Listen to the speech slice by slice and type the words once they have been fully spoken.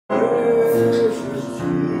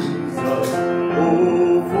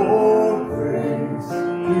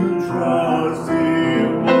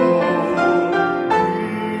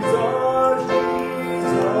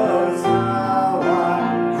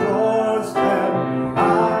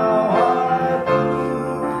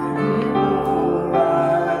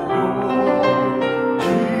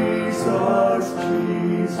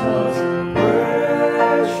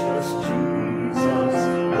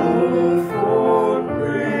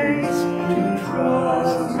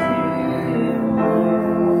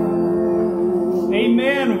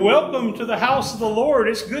To the house of the Lord.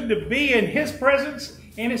 It's good to be in His presence,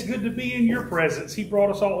 and it's good to be in your presence. He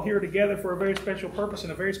brought us all here together for a very special purpose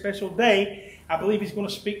and a very special day. I believe He's going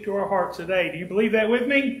to speak to our hearts today. Do you believe that with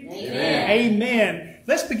me? Amen. Amen.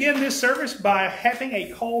 Let's begin this service by having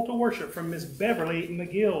a call to worship from Miss Beverly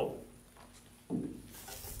McGill.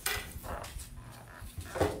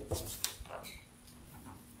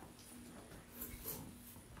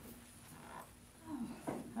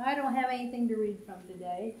 I don't have anything to read from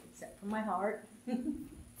today, except for my heart.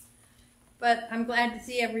 But I'm glad to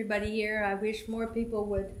see everybody here. I wish more people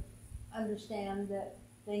would understand that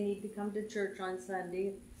they need to come to church on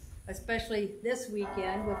Sunday, especially this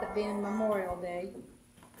weekend with it being Memorial Day.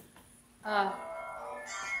 I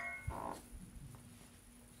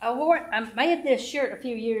made this shirt a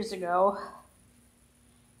few years ago,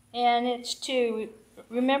 and it's to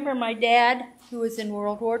remember my dad, who was in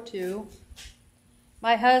World War II.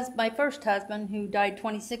 My first husband, who died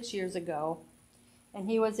 26 years ago, and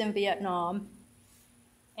he was in Vietnam.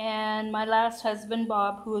 And my last husband,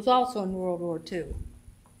 Bob, who was also in World War II.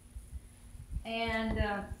 And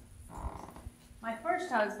my first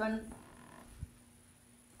husband,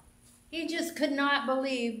 he just could not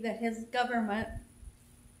believe that his government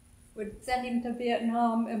would send him to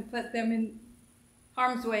Vietnam and put them in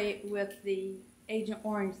harm's way with the Agent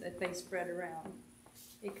Orange that they spread around.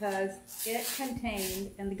 Because it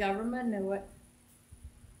contained, and the government knew it,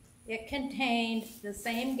 it contained the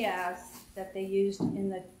same gas that they used in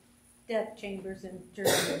the death chambers in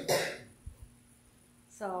Germany.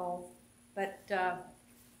 So, but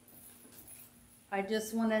I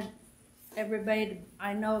just wanted everybody to,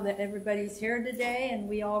 I know that everybody's here today and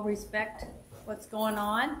we all respect what's going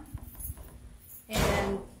on.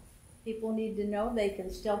 And people need to know they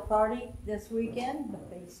can still party this weekend, but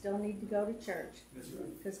they still need to go to church.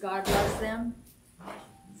 Because God loves them.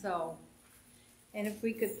 So, and if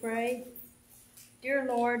we could pray. Dear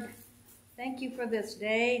Lord, thank you for this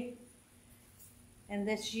day and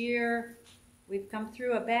this year. We've come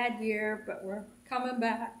through a bad year, but we're coming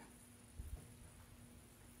back.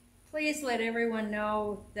 Please let everyone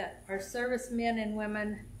know that our servicemen and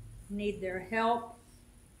women need their help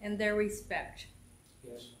and their respect.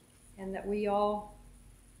 Yes. And that we all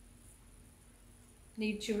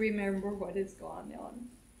need to remember what has gone on.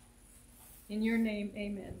 In your name,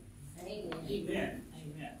 amen. Amen. Amen.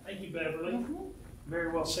 Amen. Thank you, Beverly.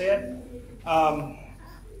 Very well said.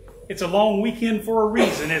 It's a long weekend for a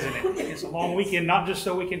reason, isn't it? It's a long weekend not just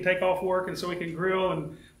so we can take off work and so we can grill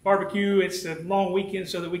and barbecue. It's a long weekend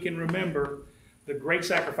so that we can remember the great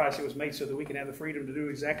sacrifice that was made so that we can have the freedom to do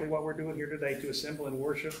exactly what we're doing here today, to assemble and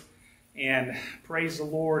worship and praise the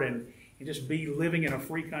Lord and just be living in a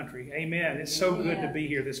free country. Amen. It's so good to be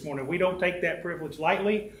here this morning. We don't take that privilege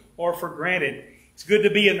lightly or for granted. It's good to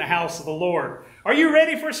be in the house of the Lord. Are you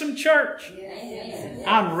ready for some church? Yes.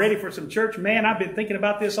 I'm ready for some church. Man, I've been thinking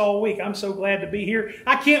about this all week. I'm so glad to be here.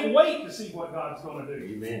 I can't wait to see what God's going to do.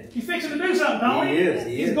 Amen. He's fixing to do something, don't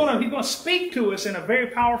he? He's going to speak to us in a very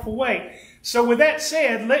powerful way. So with that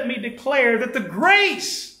said, let me declare that the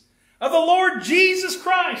grace of the Lord Jesus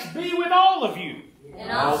Christ be with all of you.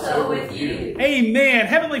 And also with you. Amen.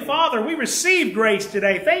 Heavenly Father, we receive grace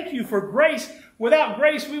today. Thank you for grace. Without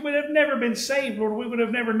grace, we would have never been saved, Lord. We would have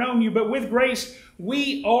never known you. But with grace,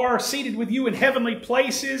 we are seated with you in heavenly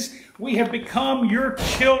places. We have become your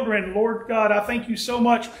children, Lord God. I thank you so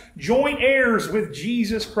much. Joint heirs with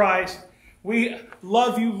Jesus Christ. We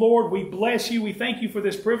love you, Lord. We bless you. We thank you for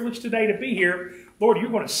this privilege today to be here. Lord, you're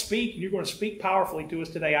going to speak, and you're going to speak powerfully to us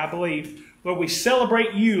today, I believe. Lord, we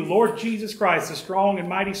celebrate you, Lord Jesus Christ, the strong and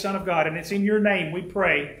mighty Son of God. And it's in your name we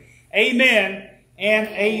pray. Amen and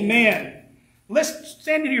amen. Let's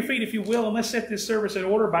stand to your feet, if you will, and let's set this service in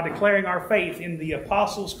order by declaring our faith in the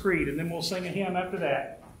Apostles' Creed. And then we'll sing a hymn after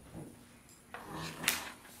that.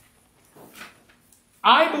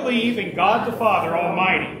 I believe in God the Father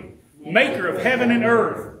Almighty, maker of heaven and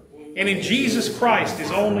earth, and in Jesus Christ,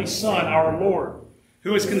 his only Son, our Lord,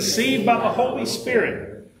 who was conceived by the Holy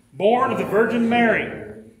Spirit, born of the Virgin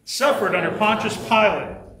Mary, suffered under Pontius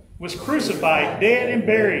Pilate, was crucified, dead, and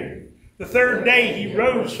buried. The third day he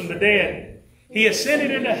rose from the dead. He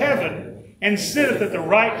ascended into heaven and sitteth at the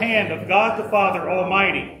right hand of God the Father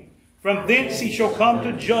Almighty. From thence he shall come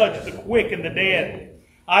to judge the quick and the dead.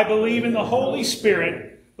 I believe in the Holy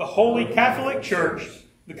Spirit, the Holy Catholic Church,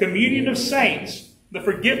 the communion of saints, the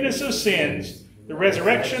forgiveness of sins, the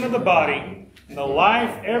resurrection of the body, and the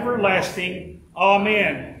life everlasting.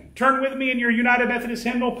 Amen. Turn with me in your United Methodist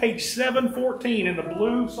hymnal, page 714 in the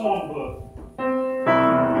blue songbook.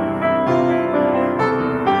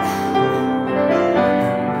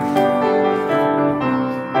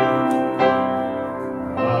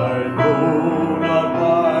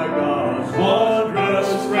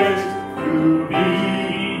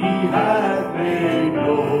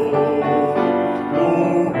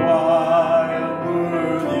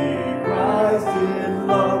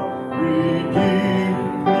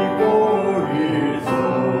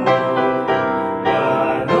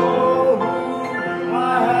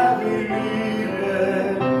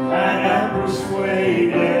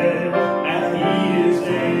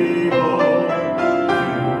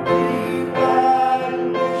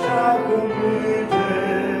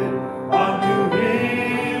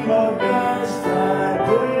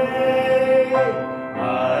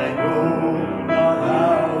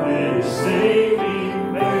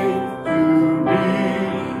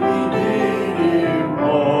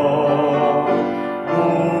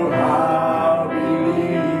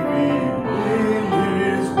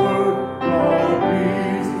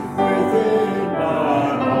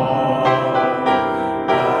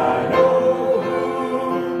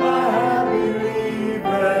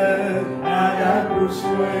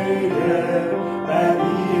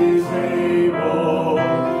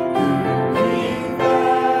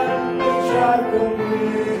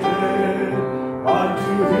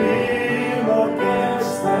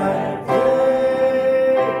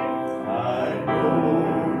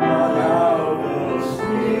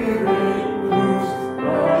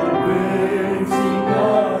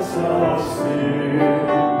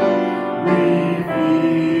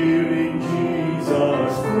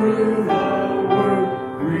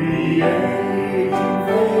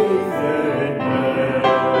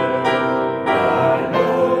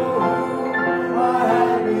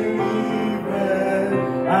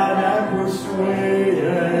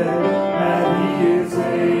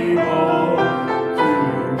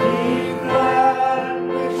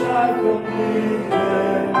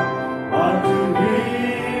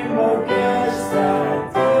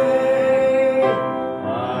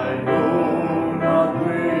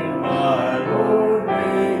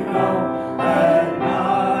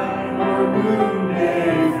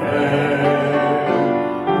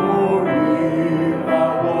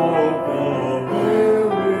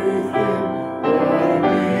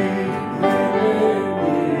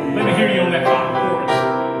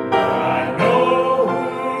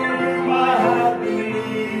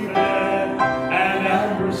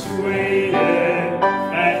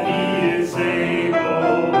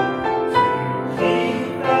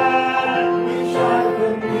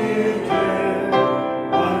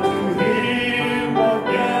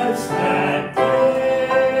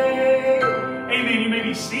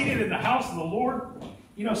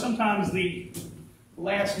 Sometimes the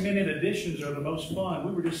last-minute additions are the most fun.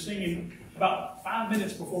 We were just singing about 5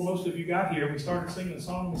 minutes before most of you got here. We started singing the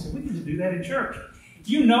song and we said, we need to do that in church.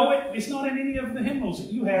 You know it. It's not in any of the hymnals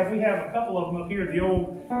that you have. We have a couple of them up here at the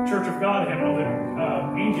old Church of God hymnal that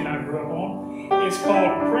Angie and I grew up on. It's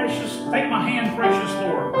called Precious, Take My Hand, Precious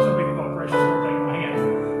Lord. Some people call it Precious Lord, Take My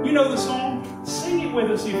Hand. You know the song? Sing it with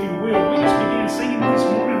us if you will. We just began singing this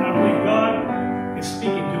morning and I believe God is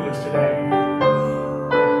speaking to us today.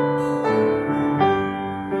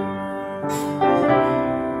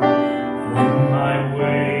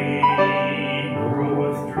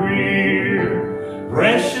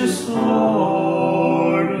 Precious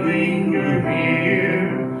Lord, linger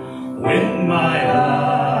here when my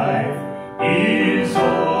life is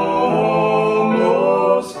almost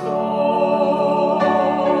gone.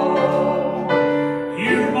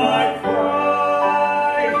 Hear my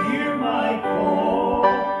cry, hear my call,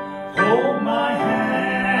 hold my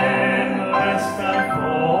hand lest I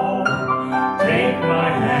fall. Take my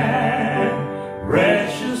hand,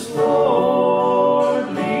 precious Lord,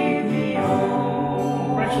 lead me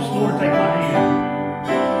on. Precious Lord, take my hand.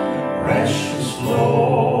 Precious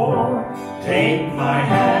Lord, take my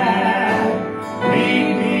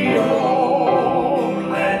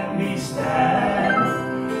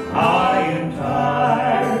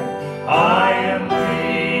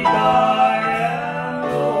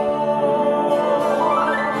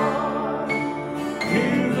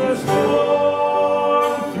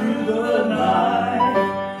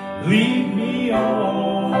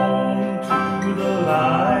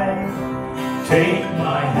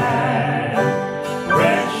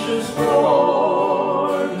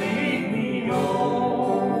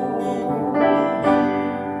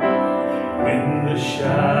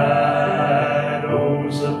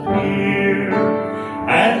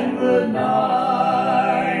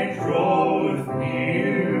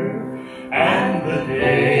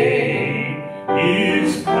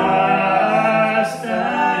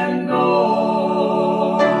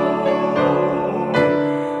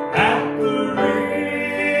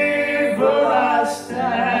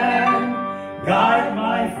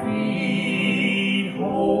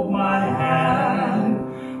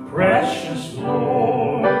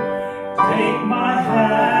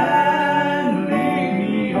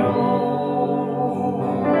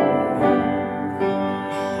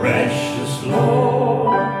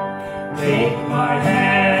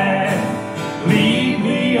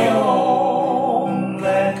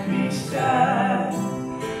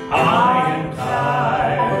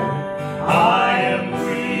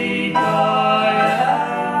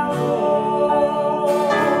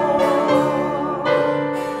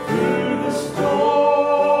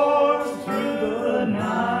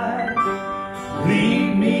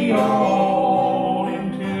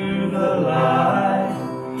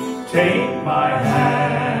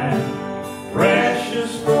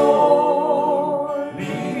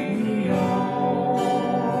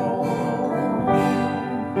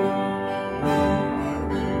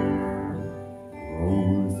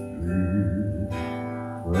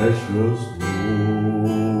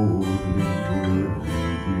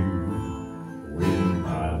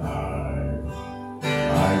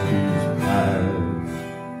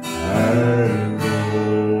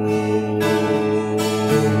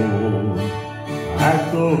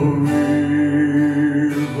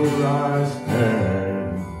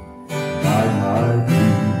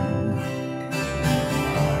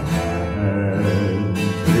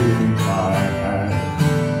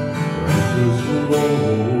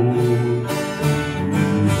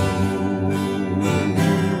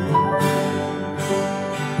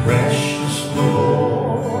Precious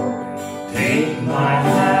Lord, take my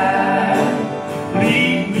hand,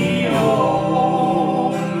 lead me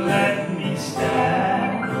on, let me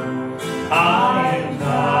stand. I am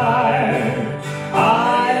tired,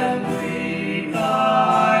 I am weak,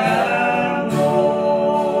 I am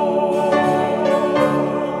low.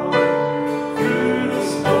 Through the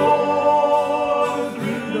storm,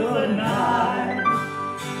 through the night,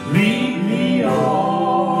 lead me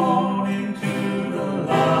on into the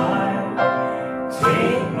light.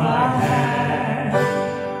 Take my hand,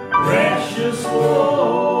 precious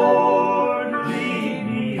Lord, lead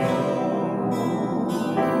me on.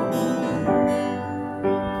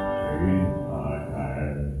 Take my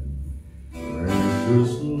hand,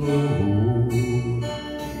 precious Lord, lead me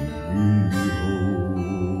on.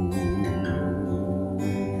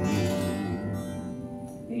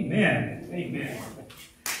 Amen. Amen.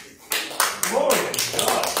 Glory to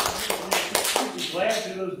God. We'll be glad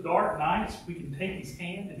through those dark nights we can take His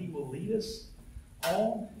hand and He will lead us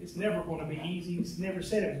on. It's never going to be easy. He's never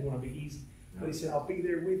said it was going to be easy. But He said, I'll be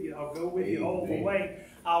there with you. I'll go with you all the way.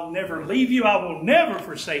 I'll never leave you. I will never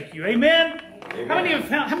forsake you. Amen? Amen. How many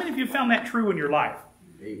of you have found that true in your life?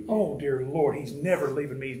 Amen. Oh, dear Lord, He's never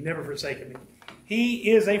leaving me. He's never forsaken me.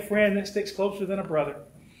 He is a friend that sticks closer than a brother.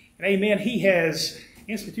 And amen, He has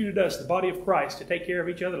instituted us, the body of Christ, to take care of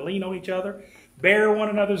each other, to lean on each other, bear one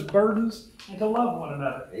another's burdens, and to love one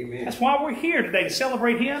another. Amen. That's why we're here today, to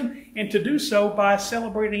celebrate Him, and to do so by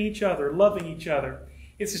celebrating each other, loving each other.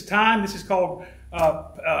 This is time. This is called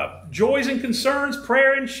Joys and Concerns,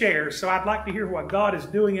 Prayer and Share. So I'd like to hear what God is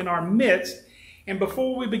doing in our midst. And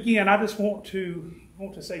before we begin, I just want to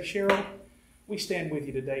say, Cheryl, we stand with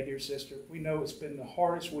you today, dear sister. We know it's been the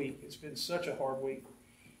hardest week. It's been such a hard week.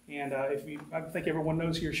 And I think everyone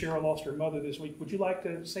knows here, Cheryl lost her mother this week. Would you like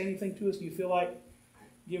to say anything to us? Do you feel like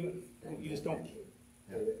you just don't?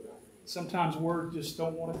 Sometimes words just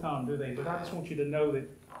don't want to come, do they? But I just want you to know that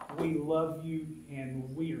we love you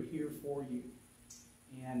and we are here for you.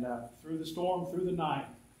 And through the storm, through the night,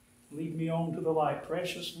 lead me on to the light.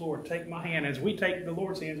 Precious Lord, take my hand. As we take the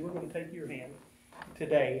Lord's hands, we're going to take your hand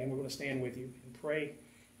today, and we're going to stand with you and pray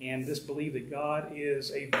and just believe that God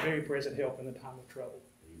is a very present help in the time of trouble.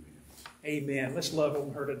 Amen. Let's love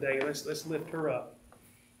on her today. Let's lift her up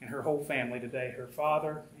and her whole family today. Her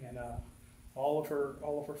father and all of her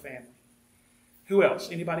family. Who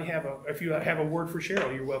else? Anybody if you have a word for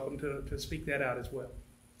Cheryl, you're welcome to speak that out as well.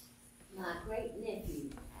 My great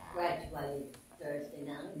nephew graduated Thursday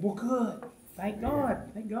night. Well, good. Thank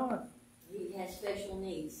God. Thank God. He has special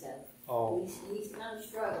needs, so Oh. he's kind of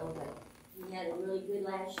struggled, but he had a really good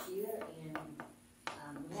last year, and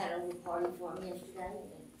we had a little party for him yesterday.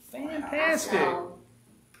 Fantastic.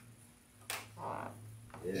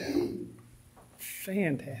 Yeah.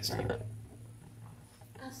 Fantastic.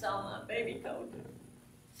 I saw my baby coat.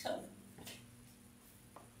 So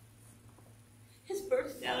his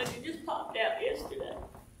personality just popped out yesterday.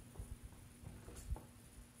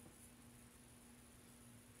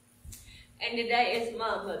 And today is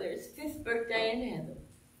my mother's 5th birthday in heaven.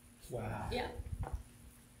 Wow. Yeah.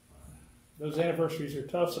 Those anniversaries are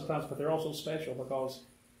tough sometimes, but they're also special because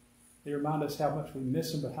they remind us how much we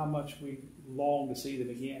miss them, but how much we long to see them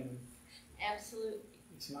again. Absolutely.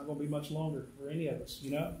 It's not going to be much longer for any of us, you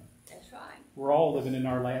know? That's right. We're all living in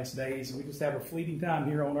our last days, and we just have a fleeting time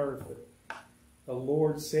here on earth. But the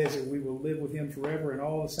Lord says that we will live with Him forever and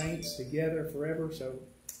all the saints together forever. So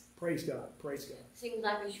praise God. Praise God. Seems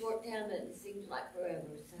like a short time, but it seems like forever.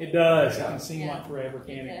 So. It does. It can seem like forever,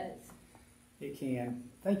 can it? Does. It can.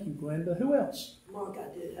 Thank you, Glenda. Who else? Mark, I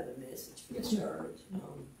did have a message for the Yes, ma'am. church.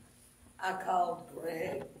 I called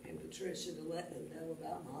Greg and Patricia to let them know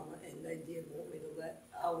about Mama, and they did want me to let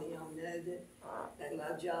all of y'all know that they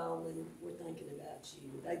love y'all and we're thinking about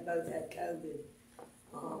you. They both had COVID.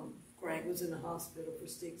 Greg was in the hospital for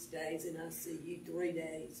 6 days, and ICU 3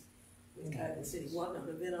 days with COVID. Said he wasn't on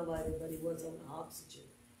a ventilator, but he was on oxygen.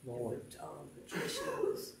 Lord. Patricia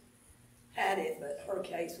had it, but her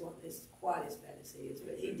case wasn't quite as bad as his.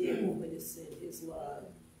 But he did want me to send his love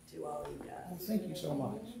to all you guys. Well, thank you so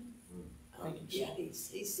much. Thank you. Yeah, he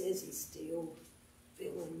says he's still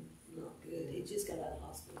feeling not good. He just got out of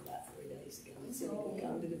hospital about 3 days ago. He said he would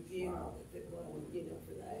come to the funeral if it wasn't,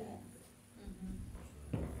 for that.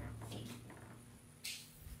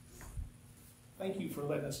 Thank you for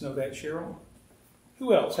letting us know that, Cheryl.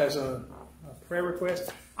 Who else has a prayer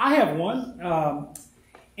request? I have one,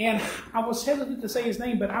 and I was hesitant to say his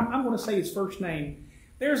name, but I'm going to say his first name.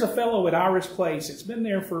 There's a fellow at Irish Place. It's been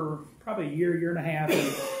there for probably a year and a half, and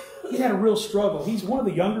he's had a real struggle. He's one of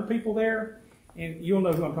the younger people there, and you'll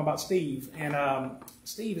know who I'm talking about, Steve. And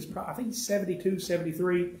Steve is, I think he's 72,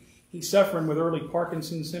 73. he's suffering with early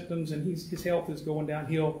Parkinson's symptoms, and his health is going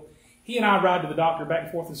downhill. He and I ride to the doctor back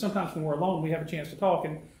and forth, and sometimes when we're alone, we have a chance to talk.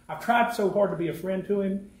 And I've tried so hard to be a friend to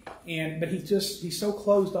him, but he's so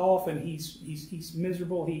closed off, and he's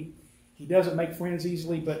miserable. He doesn't make friends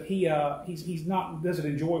easily, but he's not doesn't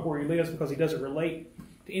enjoy where he lives because he doesn't relate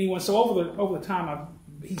to anyone. So over the time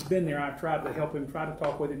he's been there, I've tried to help him, try to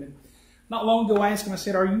talk with him. And not long ago, I asked him, I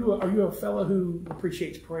said, "Are you a fellow who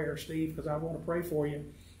appreciates prayer, Steve? Because I want to pray for you."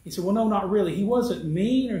 He said, "Well, no, not really." He wasn't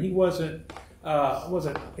mean, or he wasn't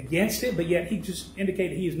against it, but yet he just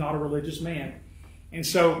indicated he is not a religious man. And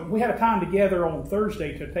so we had a time together on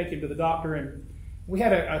Thursday to take him to the doctor, and we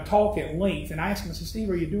had a talk at length. And I asked him, I said, "Steve,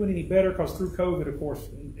 are you doing any better?" Because through COVID, of course,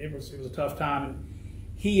 it was a tough time. And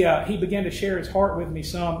he began to share his heart with me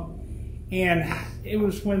some. And it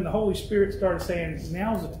was when the Holy Spirit started saying,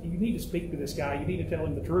 you need to speak to this guy. You need to tell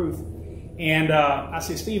him the truth. And I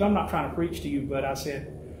said, "Steve, I'm not trying to preach to you, but I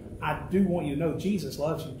said, I do want you to know Jesus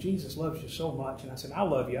loves you. Jesus loves you so much." And I said, "I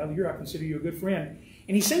love you. I consider you a good friend."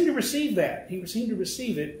 And he seemed to receive that. He seemed to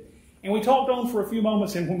receive it. And we talked on for a few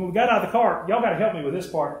moments. And when we got out of the car, y'all got to help me with this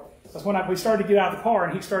part. That's when we started to get out of the car,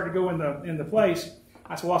 and he started to go in the place.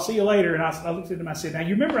 I said, "Well, I'll see you later." And I looked at him. I said, "Now,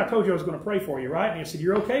 you remember I told you I was going to pray for you, right?" And he said,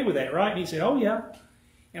 "You're okay with that, right?" And he said, "Oh, yeah."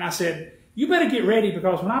 And I said, "You better get ready,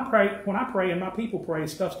 because when I pray and my people pray,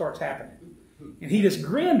 stuff starts happening." And he just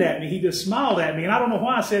grinned at me. He just smiled at me. And I don't know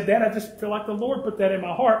why I said that. I just feel like the Lord put that in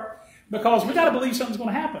my heart, because we got to believe something's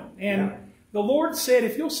going to happen. And the Lord said,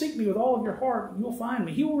 "If you'll seek me with all of your heart, you'll find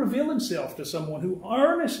me." He will reveal himself to someone who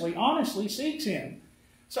earnestly, honestly seeks him.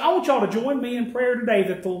 So I want y'all to join me in prayer today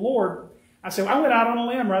that the Lord, I said, I went out on a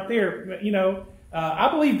limb right there. I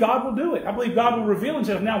believe God will do it. I believe God will reveal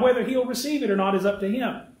himself. Now, whether he'll receive it or not is up to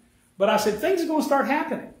him. But I said, things are going to start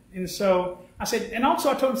happening. And so I said, and also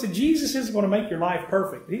I told him, I said, Jesus isn't going to make your life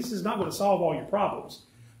perfect. He's not going to solve all your problems.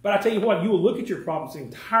 But I tell you what, you will look at your problems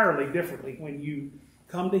entirely differently when you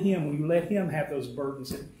come to him, when you let him have those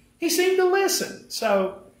burdens. And he seemed to listen.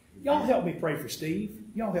 So y'all help me pray for Steve.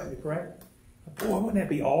 Y'all help me pray. Boy, wouldn't that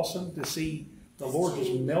be awesome to see the Lord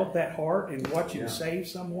just melt that heart and watch him save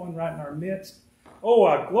someone right in our midst?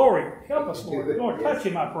 Oh, glory. Help us, Lord. Lord, touch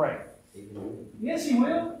him, I pray. Yes, he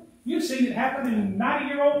will. You've seen it happen in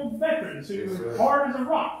 90-year-old veterans who are hard as a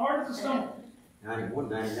rock, hard as a stone. 91,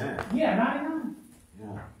 99. Yeah, 99.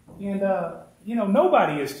 Yeah. And,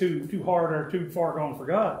 nobody is too hard or too far gone for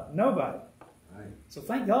God. Nobody. Right. So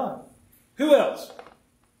thank God. Who else?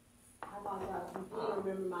 I completely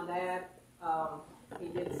remember my dad. He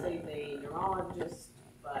did see the neurologist,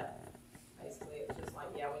 but basically it was just like,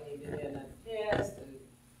 yeah, we need to do another test, and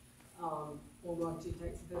we'll want you to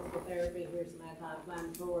take some physical therapy. Here's some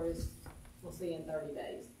anti-inflammatories. We'll see you in 30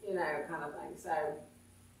 days, kind of thing. So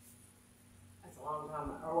that's a long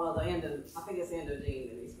time. I think it's the end of June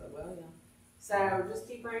that he spoke. Well, yeah. So just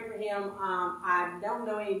keep praying for him. I don't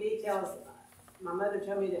know any details. My mother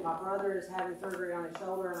told me that my brother is having surgery on his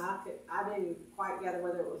shoulder, and I didn't quite gather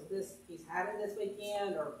whether it was he's had it this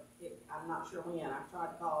weekend, or I'm not sure when. I tried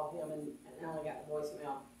to call him and only got the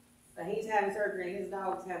voicemail. But he's having surgery, and his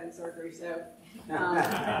dog's having surgery, so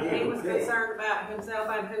he was concerned about himself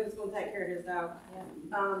and who was going to take care of his dog.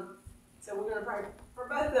 So we're going to pray for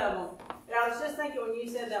both of them. But I was just thinking when you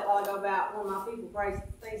said that a while ago about when my people pray,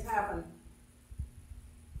 things happen.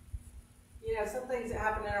 Some things that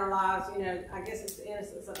happen in our lives, I guess it's the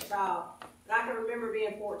innocence of a child. But I can remember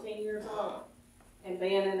being 14 years old and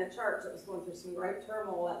being in a church that was going through some great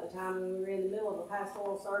turmoil at the time, and we were in the middle of a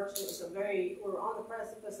pastoral search. We were on the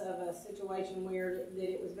precipice of a situation where that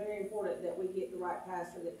it was very important that we get the right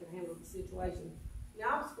pastor that could handle the situation.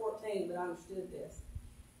 I was 14, but I understood this.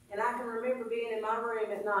 And I can remember being in my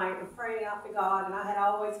room at night and praying out to God, and I had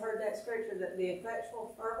always heard that scripture that the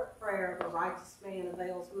effectual fervent prayer of a righteous man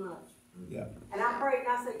avails much. Yeah. And I prayed, and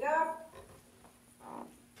I said, God,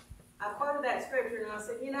 I quoted that scripture, and I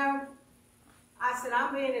said,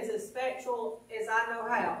 I'm being as effectual as I know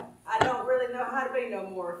how. I don't really know how to be no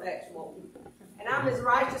more effectual. And I'm as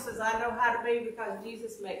righteous as I know how to be because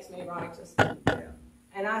Jesus makes me righteous.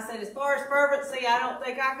 And I said, as far as fervency, I don't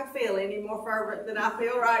think I could feel any more fervent than I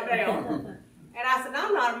feel right now. And I said,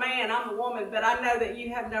 I'm not a man, I'm a woman, but I know that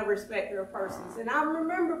you have no respecter of persons. And I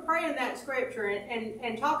remember praying that scripture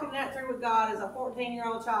and talking that through with God as a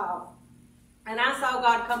 14-year-old child. And I saw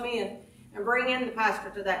God come in and bring in the pastor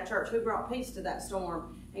to that church who brought peace to that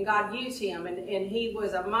storm. And God used him, and he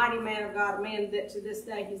was a mighty man of God, a man that to this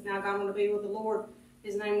day he's now gone to be with the Lord.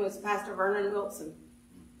 His name was Pastor Vernon Wilson.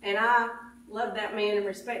 And I loved that man and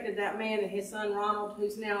respected that man, and his son Ronald,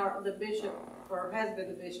 who's now the bishop, or has been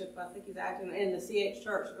the bishop. I think he's acting in the CH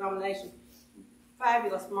Church denomination.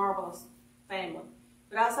 Fabulous, marvelous family.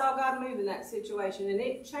 But I saw God move in that situation, and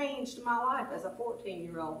it changed my life as a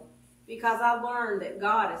 14-year-old because I learned that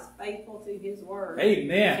God is faithful to His word.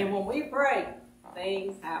 Amen. And when we pray,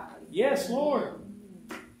 things happen. Yes, Lord.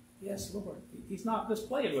 Yes, Lord. He's not just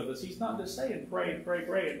playing with us. He's not just saying pray and pray,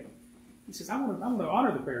 pray. He says, I'm going to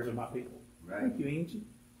honor the prayers of my people. Right. Thank you, Angie.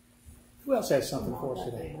 Who else has something for us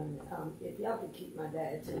today? If y'all could keep my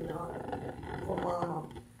dad tonight for Mama.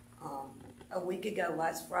 A week ago,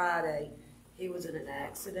 last Friday, he was in an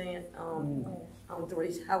accident on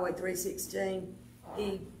Highway 316.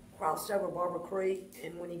 He crossed over Barber Creek,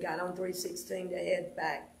 and when he got on 316 to head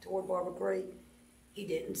back toward Barber Creek, he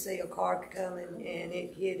didn't see a car coming, and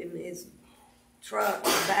it hit him. His truck,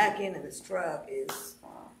 the back end of his truck is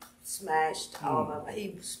smashed all over.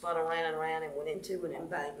 He spun around and around and went into an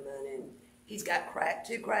embankment, and he's got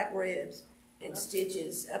two cracked ribs and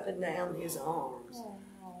stitches up and down his arms.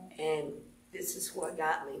 And this is what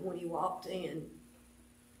got me. When he walked in,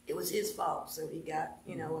 it was his fault, so he got,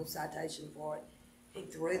 a citation for it. He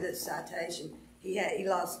threw the citation. He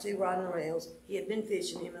lost 2 rod and reels. He had been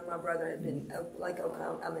fishing. Him and my brother had been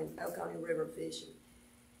Oconee River fishing.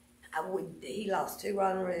 He lost 2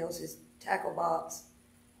 rod and reels, his tackle box,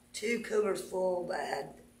 2 coolers full that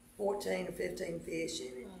had 14 or 15 fish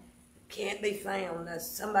in it. Can't be found.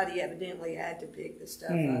 Somebody evidently had to pick the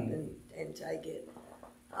stuff up and take it.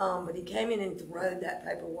 But he came in and threw that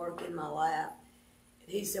paperwork in my lap. And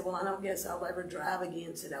he said, well, I don't guess I'll ever drive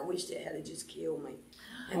again. Said, I wished it had just killed me.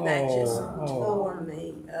 And that just tore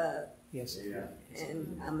me up. Yes. Yeah.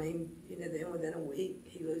 And then within a week,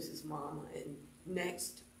 he loses Mama. And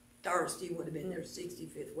next Thursday would have been their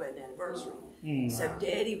 65th wedding anniversary. So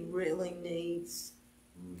Daddy really needs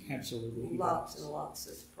Absolutely. lots and lots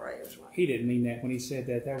of prayers. Right? He didn't mean that when he said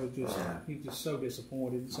that. That was just, he was just so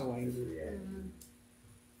disappointed and so angry. Yeah.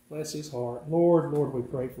 Bless his heart. Lord, we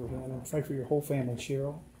pray for him and pray for your whole family,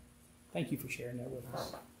 Cheryl. Thank you for sharing that with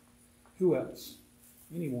us. Who else?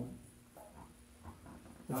 Anyone?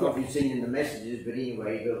 I don't know if you've seen in the messages, but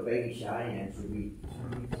anyway, little baby Cheyenne should be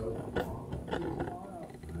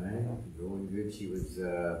right, growing good. She was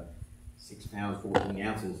 6 pounds 14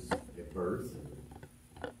 ounces at birth. And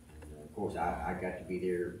of course, I got to be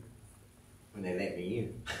there when they let me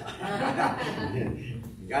in.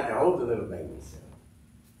 Got to hold the little baby. So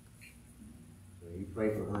you pray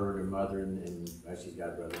for her and her mother, and she's got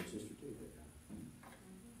a brother and sister too.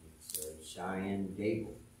 It's Cheyenne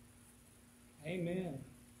Gable. Amen.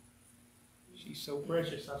 She's so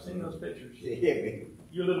precious. I've seen those pictures. Yeah,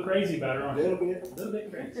 You're a little crazy about her, aren't you? a little bit. A little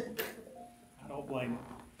bit crazy. I don't blame you.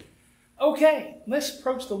 Okay, let's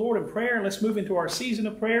approach the Lord in prayer. Let's move into our season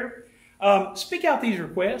of prayer. Speak out these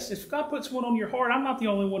requests. If God puts one on your heart, I'm not the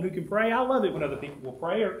only one who can pray. I love it when other people will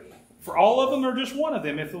pray, or for all of them or just one of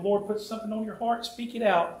them. If the Lord puts something on your heart, speak it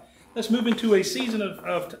out. Let's move into a season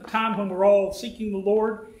of time when we're all seeking the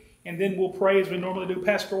Lord, and then we'll pray as we normally do,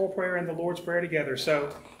 pastoral prayer and the Lord's Prayer together.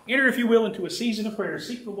 So enter, if you will, into a season of prayer.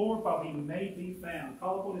 Seek the Lord while He may be found.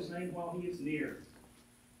 Call upon His name while He is near.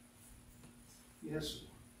 Yes, Lord.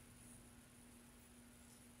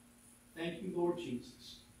 Thank you, Lord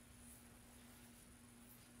Jesus.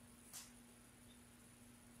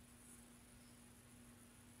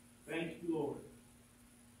 Thank you, Lord.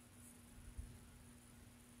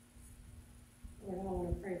 Lord, I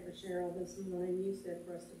want to pray for Cheryl this morning. You said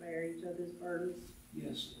for us to bear each other's burdens.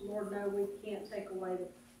 Yes. Lord, no, we can't take away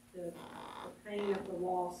the pain of the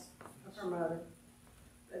loss of her mother.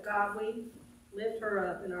 But God, we lift her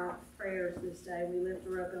up in our prayers this day. We lift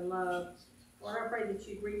her up in love. Lord, I pray that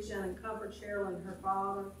you'd reach down and comfort Cheryl and her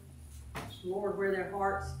father. Lord, where their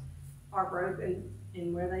hearts are broken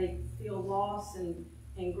and where they feel loss and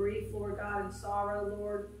grief, Lord God, and sorrow,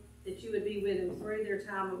 Lord, that you would be with them through their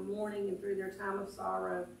time of mourning and through their time of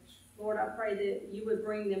sorrow. Lord, I pray that you would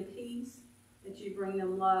bring them peace, that you bring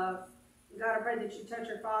them love. God, I pray that you touch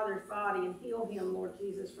her father's body and heal him, Lord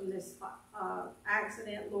Jesus, from this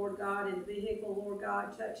accident, Lord God, in the vehicle, Lord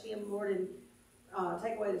God. Touch him, Lord, and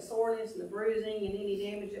take away the soreness and the bruising and any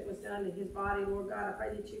damage that was done to his body, Lord God. I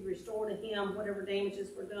pray that you restore to him whatever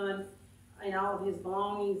damages were done in all of his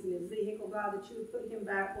belongings and his vehicle, God, that you would put him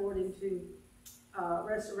back, Lord, into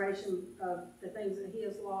restoration of the things that he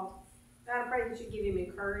has lost. God, I pray that you give him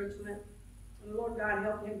encouragement. And Lord God,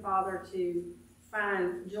 help him, Father, to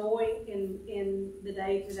find joy in the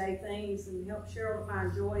day-to-day things, and help Cheryl to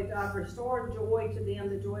find joy. God, restore joy to them,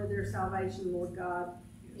 the joy of their salvation, Lord God.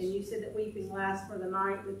 Yes. And you said that weeping lasts for the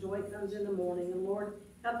night, but joy comes in the morning. And Lord,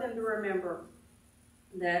 help them to remember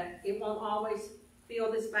that it won't always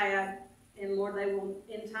feel this bad. And Lord, they will,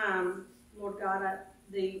 in time, Lord God,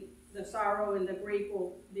 the the sorrow and the grief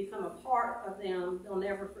will become a part of them. They'll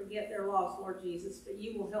never forget their loss, Lord Jesus, but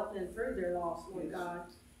you will help them through their loss, Lord God.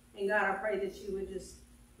 And God, I pray that you would just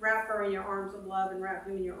wrap her in your arms of love and wrap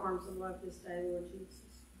him in your arms of love this day, Lord Jesus.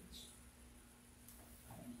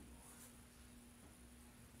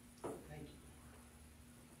 Thank you.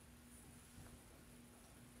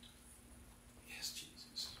 Yes,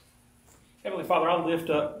 Jesus. Heavenly Father, I lift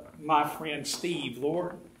up my friend Steve,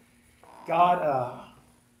 Lord. God,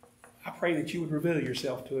 I pray that you would reveal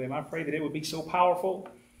yourself to him. I pray that it would be so powerful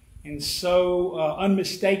and so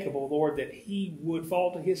unmistakable, Lord, that he would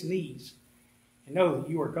fall to his knees and know that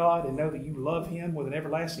you are God and know that you love him with an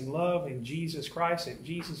everlasting love in Jesus Christ. And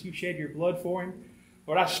Jesus, you shed your blood for him.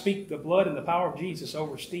 Lord, I speak the blood and the power of Jesus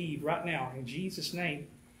over Steve right now in Jesus' name.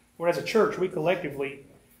 Lord, as a church, we collectively,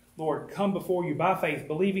 Lord, come before you by faith,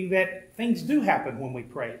 believing that things do happen when we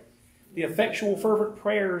pray. The effectual, fervent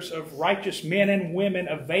prayers of righteous men and women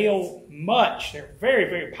avail much. They're very,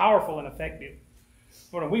 very powerful and effective.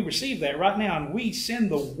 Lord, we receive that right now, and we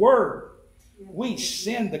send the word. We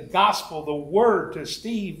send the gospel, the word to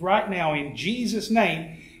Steve right now in Jesus'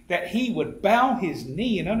 name, that he would bow his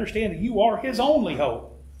knee and understand that you are his only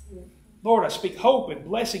hope. Lord, I speak hope and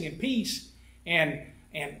blessing and peace and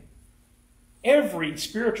every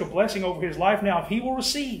spiritual blessing over his life now. If he will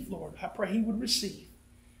receive, Lord, I pray he would receive.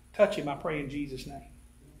 Touch him, I pray, in Jesus' name.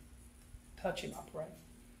 Touch him, I pray.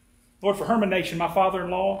 Lord, for Herman Nation, my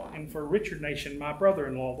father-in-law, and for Richard Nation, my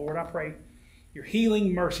brother-in-law, Lord, I pray your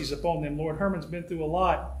healing mercies upon them. Lord, Herman's been through a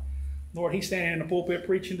lot. Lord, he's standing in the pulpit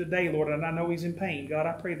preaching today, Lord, and I know he's in pain. God,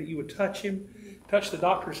 I pray that you would touch him, touch the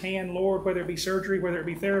doctor's hand, Lord, whether it be surgery, whether it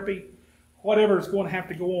be therapy, whatever is going to have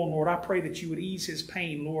to go on, Lord, I pray that you would ease his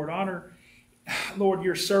pain, Lord. Honor, Lord,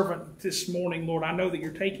 your servant this morning, Lord. I know that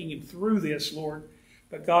you're taking him through this, Lord.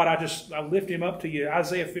 But God, I lift him up to you.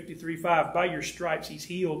 Isaiah 53:5, by your stripes he's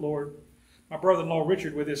healed, Lord. My brother-in-law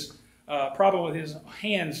Richard with his problem with his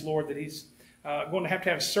hands, Lord, that he's going to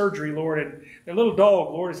have surgery, Lord. And their little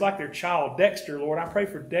dog, Lord, is like their child, Dexter, Lord. I pray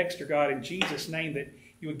for Dexter, God, in Jesus' name, that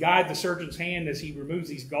you would guide the surgeon's hand as he removes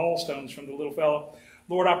these gallstones from the little fellow.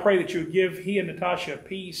 Lord, I pray that you would give he and Natasha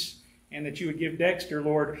peace and that you would give Dexter,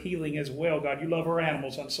 Lord, healing as well, God. You love our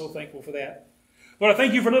animals. I'm so thankful for that. Lord, I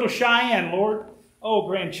thank you for little Cheyenne, Lord. Oh,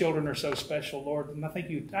 grandchildren are so special, Lord. And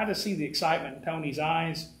I just see the excitement in Tony's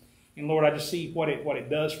eyes. And Lord, I just see what it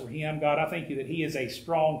does for him. God, I thank you that he is a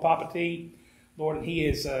strong Papa T. Lord, and he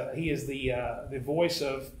is the voice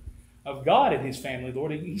of God in his family,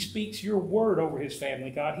 Lord. He speaks your word over his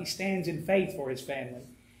family, God. He stands in faith for his family.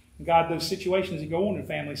 And God, those situations that go on in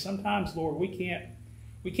families, sometimes, Lord, we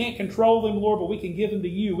can't control them, Lord, but we can give them to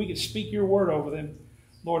you. We can speak your word over them.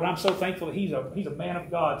 Lord, I'm so thankful that he's a man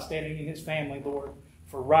of God standing in his family, Lord,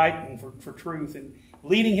 for right and for truth and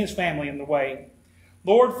leading his family in the way.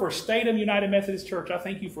 Lord, for Statham United Methodist Church, I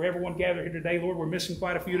thank you for everyone gathered here today. Lord, we're missing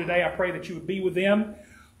quite a few today. I pray that you would be with them.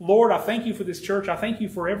 Lord, I thank you for this church. I thank you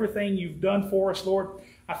for everything you've done for us, Lord.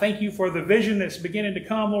 I thank you for the vision that's beginning to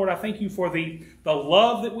come, Lord. I thank you for the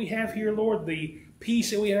love that we have here, Lord, the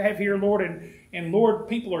peace that we have here, Lord. And Lord,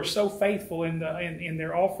 people are so faithful in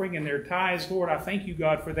their offering and their tithes, Lord. I thank you,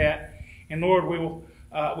 God, for that. And Lord,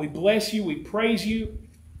 we bless you, we praise you,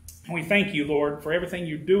 and we thank you, Lord, for everything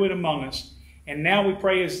you're doing among us. And now we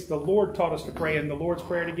pray as the Lord taught us to pray in the Lord's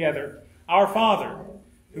Prayer together. Our Father,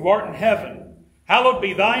 who art in heaven, hallowed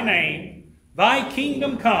be thy name. Thy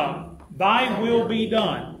kingdom come, thy will be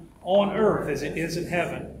done, on earth as it is in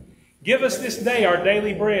heaven. Give us this day our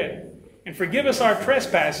daily bread. And forgive us our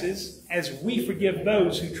trespasses, as we forgive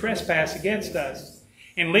those who trespass against us.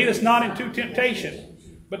 And lead us not into temptation,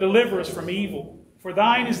 but deliver us from evil. For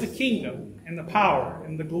thine is the kingdom, and the power,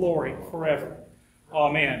 and the glory forever.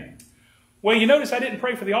 Amen. Well, you notice I didn't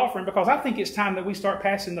pray for the offering because I think it's time that we start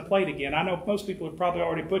passing the plate again. I know most people have probably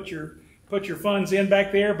already put your funds in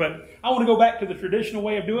back there, but I want to go back to the traditional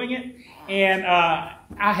way of doing it. And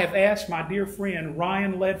I have asked my dear friend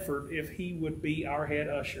Ryan Ledford if he would be our head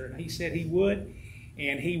usher. And he said he would,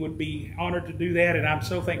 and he would be honored to do that. And I'm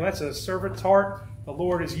so thankful. That's a servant's heart. The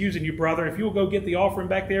Lord is using you, brother. If you'll go get the offering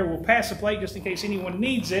back there, we'll pass the plate just in case anyone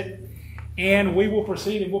needs it. And we will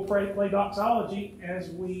proceed and we'll play doxology as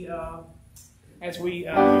we thank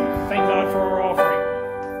God for our offering.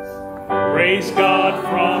 Praise God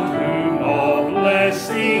from whom all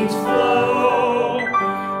blessings flow.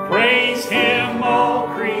 Praise Him, all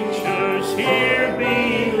creatures here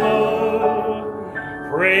below.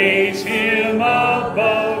 Praise Him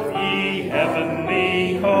above, ye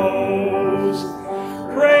heavenly hosts.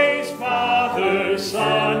 Praise Father,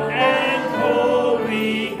 Son, and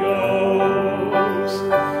Holy Ghost.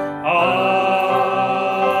 Amen.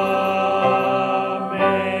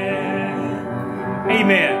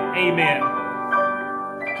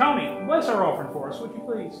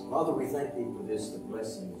 Father, we thank thee for this, the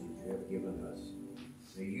blessings that you have given us.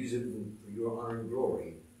 May use it for your honor and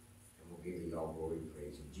glory, and we'll give thee all glory and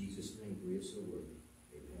praise. In Jesus' name, we are so worthy.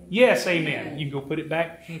 Amen. Yes, amen. You can go put it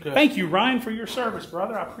back. Okay. Thank you, Ryan, for your service,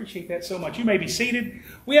 brother. I appreciate that so much. You may be seated.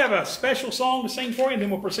 We have a special song to sing for you, and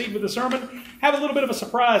then we'll proceed with the sermon. Have a little bit of a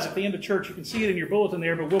surprise at the end of church. You can see it in your bulletin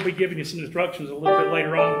there, but we'll be giving you some instructions a little bit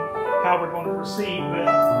later on how we're going to proceed. But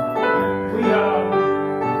we're going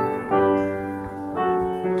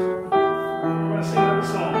to sing another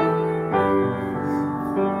song.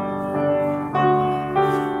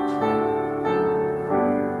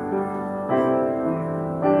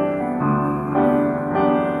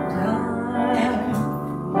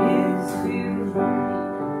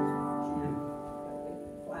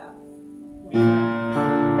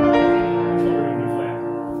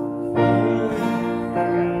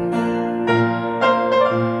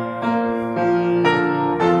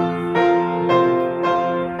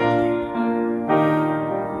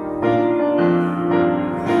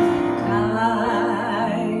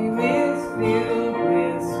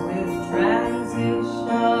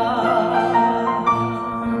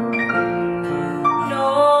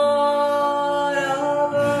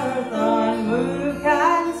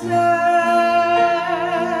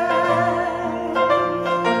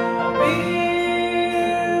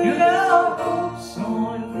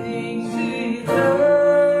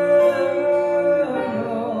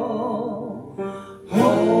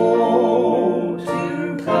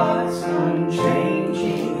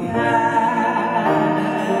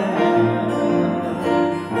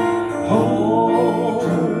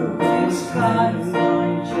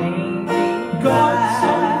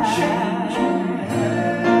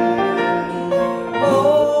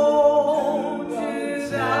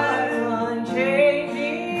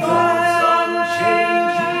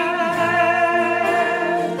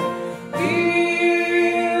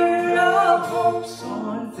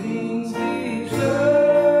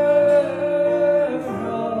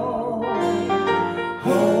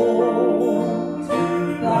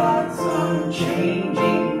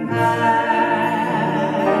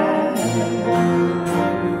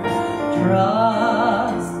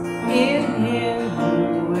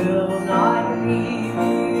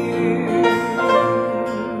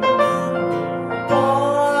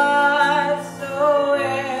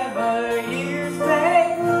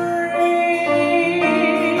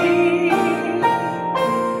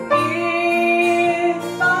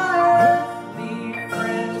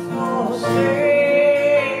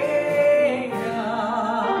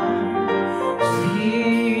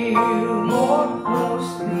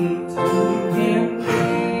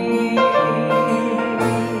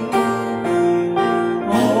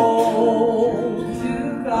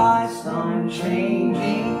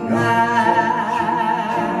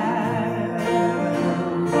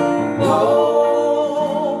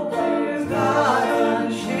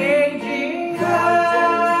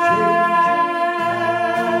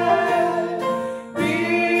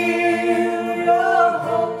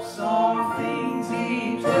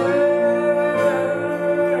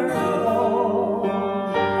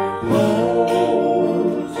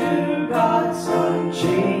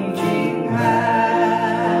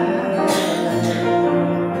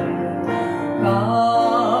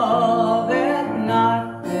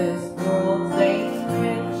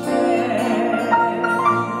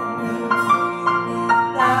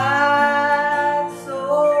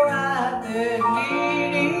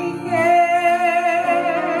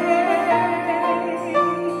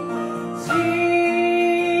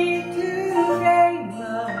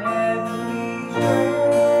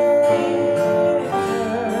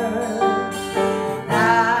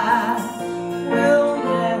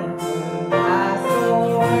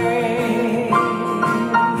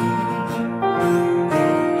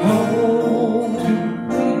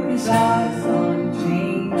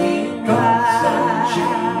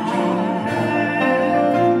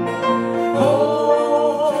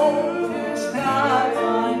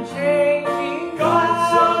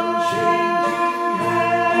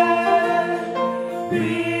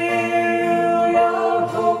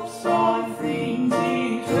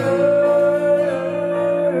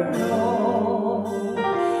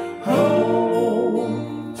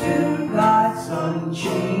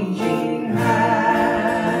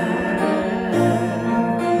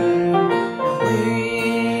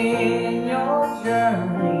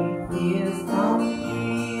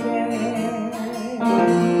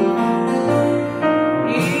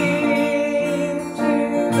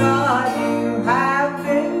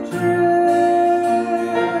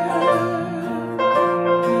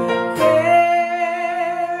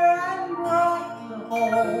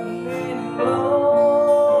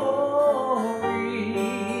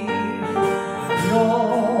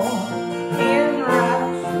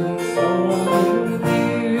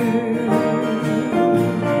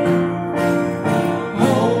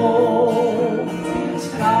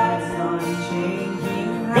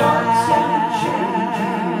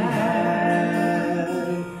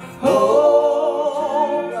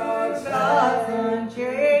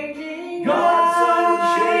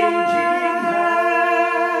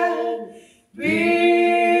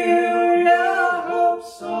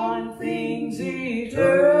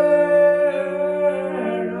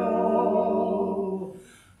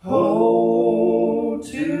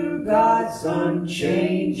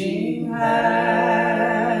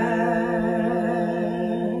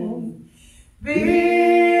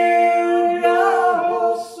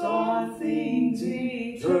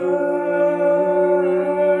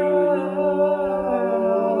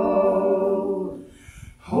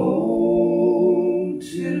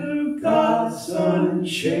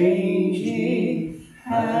 unchanging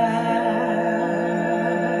hand.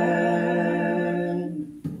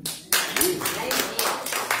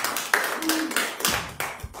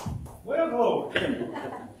 Well, Lord,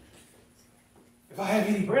 if I have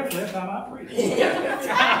any breath left, I might preach.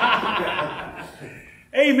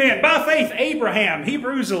 Amen. By faith, Abraham,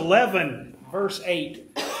 Hebrews 11, verse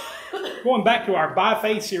 8. Going back to our By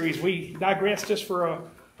Faith series, we digressed just for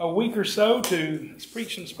a week or so to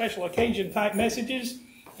preach some special occasion type messages.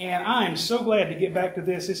 And I am so glad to get back to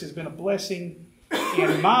this. This has been a blessing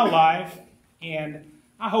in my life, and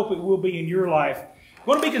I hope it will be in your life.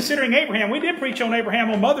 We're going to be considering Abraham. We did preach on Abraham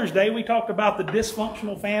on Mother's Day. We talked about the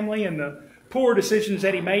dysfunctional family and the poor decisions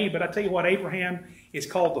that he made. But I tell you what, Abraham is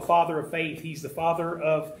called the father of faith. He's the father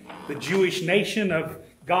of the Jewish nation, of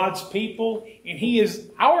God's people. And he is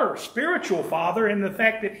our spiritual father in the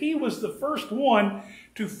fact that he was the first one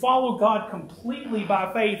to follow God completely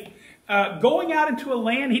by faith. Going out into a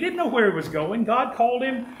land, he didn't know where he was going. God called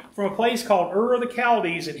him from a place called Ur of the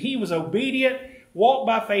Chaldees, and he was obedient, walked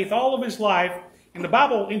by faith all of his life. And the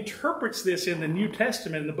Bible interprets this in the New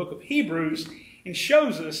Testament, in the book of Hebrews, and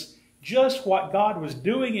shows us just what God was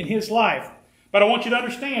doing in his life. But I want you to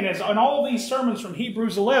understand, as on all these sermons from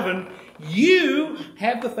Hebrews 11, you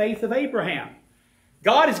have the faith of Abraham.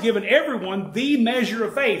 God has given everyone the measure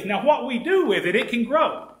of faith. Now, what we do with it, it can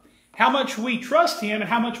grow. How much we trust him and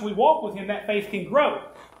how much we walk with him, that faith can grow.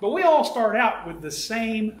 But we all start out with the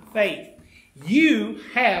same faith. You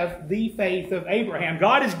have the faith of Abraham.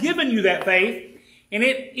 God has given you that faith, and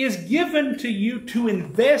it is given to you to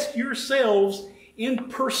invest yourselves in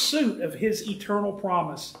pursuit of his eternal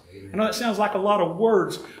promise. I know that sounds like a lot of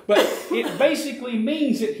words, but it basically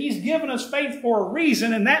means that he's given us faith for a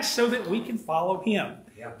reason, and that's so that we can follow him.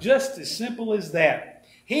 Yeah. Just as simple as that.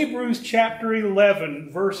 Hebrews chapter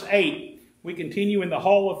 11, verse 8. We continue in the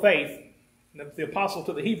hall of faith. The apostle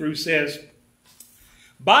to the Hebrews says,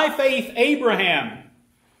 by faith Abraham,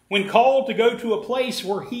 when called to go to a place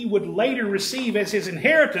where he would later receive as his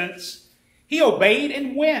inheritance, he obeyed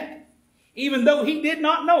and went, even though he did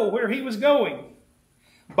not know where he was going.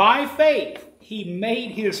 By faith, he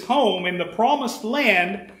made his home in the promised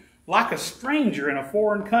land like a stranger in a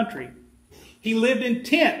foreign country. He lived in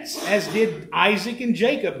tents, as did Isaac and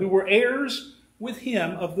Jacob, who were heirs with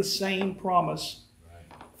him of the same promise.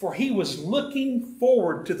 For he was looking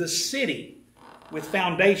forward to the city with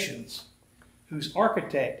foundations, whose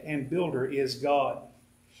architect and builder is God.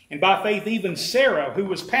 And by faith, even Sarah, who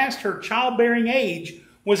was past her childbearing age,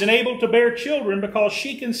 was enabled to bear children because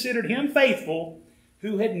she considered him faithful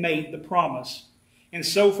who had made the promise. And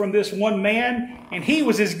so from this one man, and he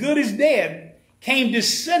was as good as dead, came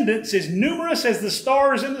descendants as numerous as the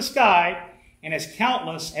stars in the sky and as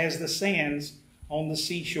countless as the sands on the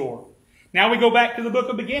seashore. Now we go back to the book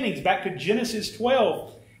of beginnings, back to Genesis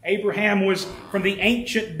 12. Abraham was from the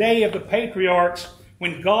ancient day of the patriarchs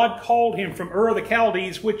when God called him from Ur of the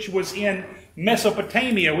Chaldees, which was in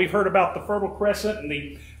Mesopotamia. We've heard about the Fertile Crescent and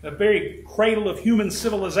the very cradle of human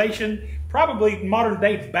civilization, probably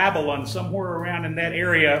modern-day Babylon, somewhere around in that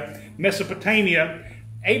area, Mesopotamia.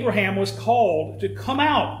 Abraham was called to come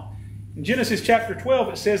out. In Genesis chapter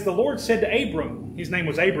 12, it says, the Lord said to Abram, his name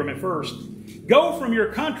was Abram at first, go from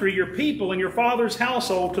your country, your people, and your father's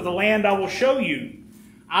household to the land I will show you.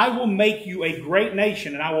 I will make you a great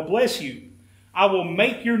nation, and I will bless you. I will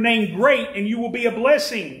make your name great, and you will be a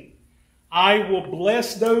blessing. I will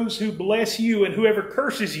bless those who bless you, and whoever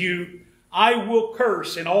curses you, I will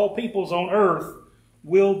curse, and all peoples on earth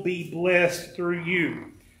will be blessed through you.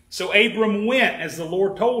 So Abram went as the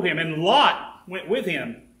Lord told him, and Lot went with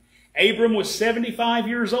him. Abram was 75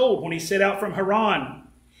 years old when he set out from Haran.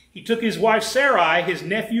 He took his wife Sarai, his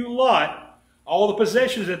nephew Lot, all the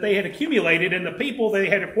possessions that they had accumulated, and the people they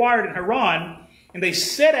had acquired in Haran, and they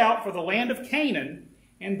set out for the land of Canaan,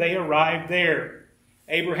 and they arrived there.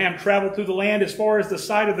 Abraham traveled through the land as far as the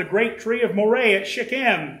site of the great tree of Moreh at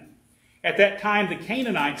Shechem. At that time, the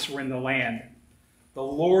Canaanites were in the land. The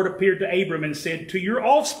Lord appeared to Abram and said, to your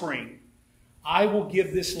offspring, I will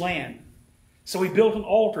give this land. So he built an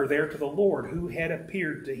altar there to the Lord who had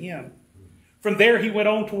appeared to him. From there he went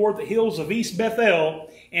on toward the hills of East Bethel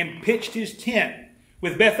and pitched his tent,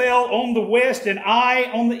 with Bethel on the west and Ai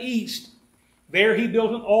on the east. There he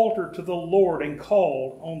built an altar to the Lord and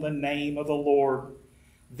called on the name of the Lord.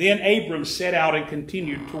 Then Abram set out and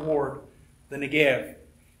continued toward the Negev.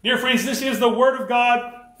 Dear friends, this is the word of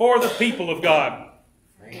God for the people of God.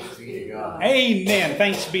 Thanks be to God. Amen.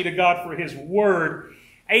 Thanks be to God for his word.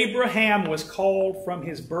 Abraham was called from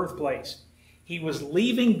his birthplace. He was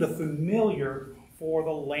leaving the familiar for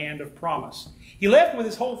the land of promise. He left with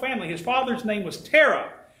his whole family. His father's name was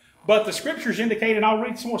Terah. But the scriptures indicate, and I'll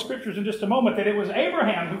read some more scriptures in just a moment, that it was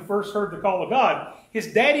Abraham who first heard the call of God.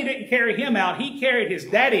 His daddy didn't carry him out. He carried his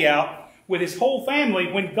daddy out with his whole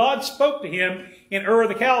family when God spoke to him in Ur of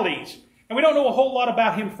the Chaldees. And we don't know a whole lot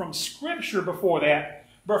about him from scripture before that.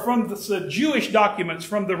 But from the Jewish documents,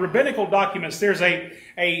 from the rabbinical documents, there's a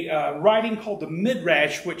writing called the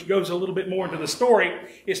Midrash, which goes a little bit more into the story.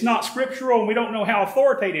 It's not scriptural, and we don't know how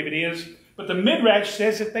authoritative it is. But the Midrash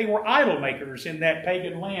says that they were idol makers in that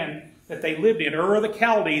pagan land that they lived in, Ur of the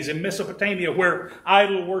Chaldees in Mesopotamia, where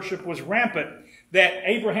idol worship was rampant. That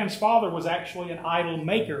Abraham's father was actually an idol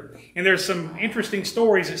maker. And there's some interesting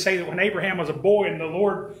stories that say that when Abraham was a boy and the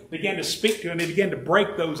Lord began to speak to him, he began to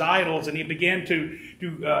break those idols, and he began to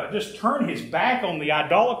just turn his back on the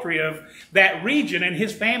idolatry of that region and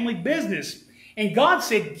his family business. And God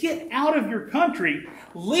said, get out of your country,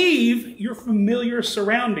 leave your familiar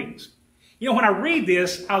surroundings. You know, when I read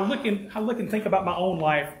this, I look and think about my own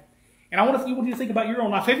life. And I want you to think about your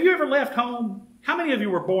own life. Have you ever left home? How many of you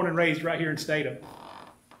were born and raised right here in Statham?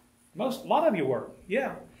 A lot of you were,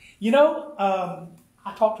 yeah. You know,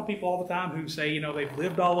 I talk to people all the time who say, you know, they've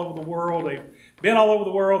lived all over the world, they've been all over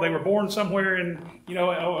the world, they were born somewhere in, you know,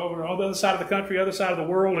 over on the other side of the country, other side of the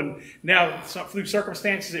world, and now through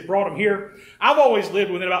circumstances it brought them here. I've always lived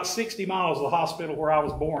within about 60 miles of the hospital where I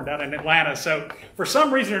was born, down in Atlanta. So for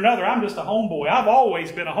some reason or another, I'm just a homeboy. I've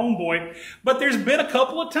always been a homeboy, but there's been a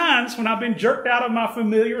couple of times when I've been jerked out of my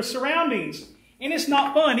familiar surroundings. And it's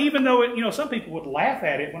not fun, even though, you know, some people would laugh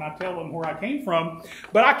at it when I tell them where I came from.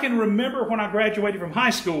 But I can remember when I graduated from high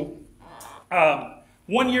school,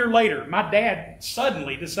 1 year later, my dad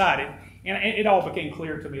suddenly decided, and it all became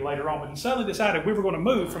clear to me later on, but he suddenly decided we were going to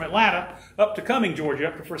move from Atlanta up to Cumming, Georgia,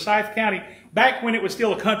 up to Forsyth County, back when it was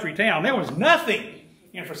still a country town. There was nothing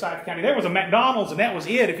in Forsyth County. There was a McDonald's, and that was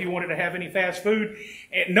it if you wanted to have any fast food.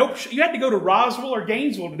 And you had to go to Roswell or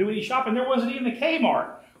Gainesville to do any shopping. There wasn't even a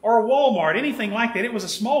Kmart or a Walmart, anything like that. It was a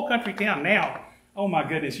small country town. Now, oh my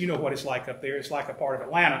goodness, you know what it's like up there. It's like a part of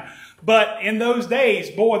Atlanta. But in those days,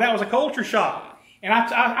 boy, that was a culture shock. And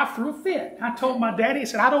I threw a fit. I told my daddy, I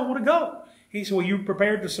said, I don't want to go. He said, well, you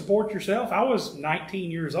prepared to support yourself? I was 19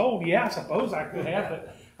 years old. Yeah, I suppose I could have,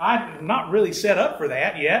 but I'm not really set up for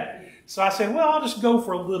that yet. So I said, well, I'll just go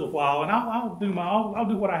for a little while, and I'll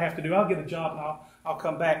do what I have to do. I'll get a job, and I'll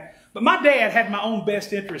come back. But my dad had my own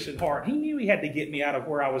best interest at heart. He knew he had to get me out of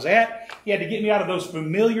where I was at. He had to get me out of those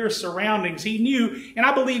familiar surroundings. He knew, and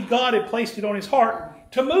I believe God had placed it on his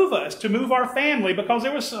heart to move us, to move our family, because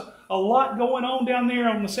there was a lot going on down there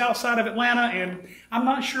on the south side of Atlanta, and I'm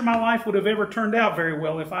not sure my life would have ever turned out very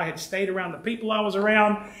well if I had stayed around the people I was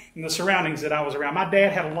around and the surroundings that I was around. My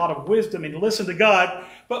dad had a lot of wisdom and listened to God,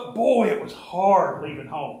 but boy, it was hard leaving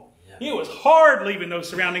home. It was hard leaving those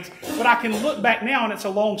surroundings, but I can look back now, and it's a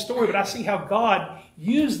long story, but I see how God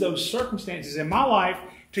used those circumstances in my life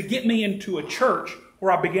to get me into a church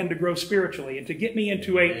where I began to grow spiritually, and to get me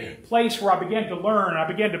into a place where I began to learn. I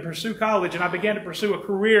began to pursue college, and I began to pursue a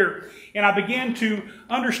career, and I began to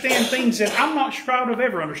understand things that I'm not sure I would have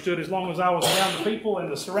ever understood as long as I was around the people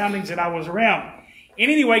and the surroundings that I was around. And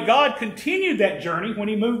anyway, God continued that journey when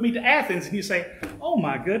he moved me to Athens. And you say, oh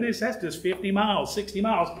my goodness, that's just 50 miles, 60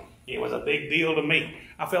 miles. It was a big deal to me.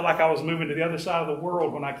 I felt like I was moving to the other side of the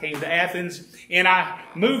world when I came to Athens. And I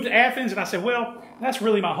moved to Athens, and I said, well, that's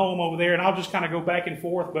really my home over there, and I'll just kind of go back and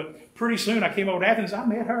forth. But pretty soon I came over to Athens. I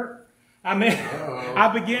met her.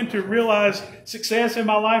 I began to realize success in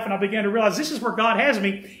my life, and I began to realize this is where God has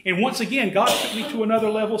me. And once again, God took me to another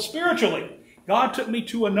level spiritually. God took me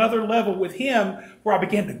to another level with him where I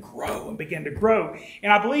began to grow and began to grow.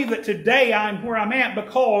 And I believe that today I'm where I'm at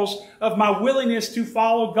because of my willingness to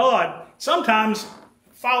follow God. Sometimes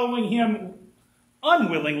following him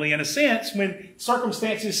unwillingly, in a sense, when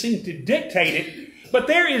circumstances seem to dictate it. But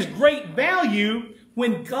there is great value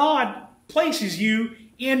when God places you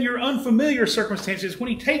in your unfamiliar circumstances,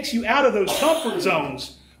 when he takes you out of those comfort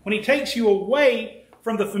zones, when he takes you away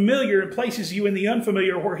from the familiar and places you in the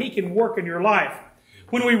unfamiliar where he can work in your life.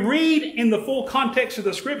 When we read in the full context of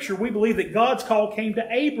the scripture, we believe that God's call came to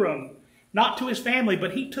Abram, not to his family,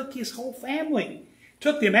 but he took his whole family,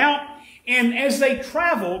 took them out, and as they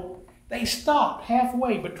traveled, they stopped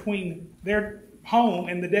halfway between their home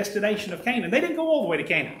and the destination of Canaan. They didn't go all the way to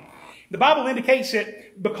Canaan. The Bible indicates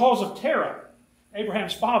that because of Terah,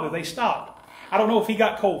 Abraham's father, they stopped. I don't know if he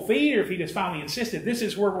got cold feet or if he just finally insisted, this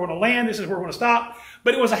is where we're going to land, this is where we're going to stop.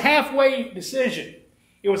 But it was a halfway decision.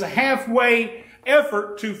 It was a halfway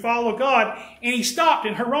effort to follow God. And he stopped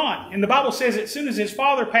in Haran. And the Bible says as soon as his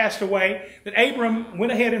father passed away, that Abram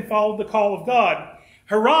went ahead and followed the call of God.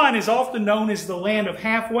 Haran is often known as the land of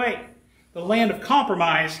halfway, the land of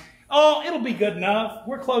compromise, Oh, it'll be good enough.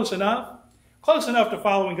 We're close enough. Close enough to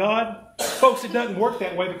following God. Folks, it doesn't work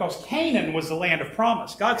that way because Canaan was the land of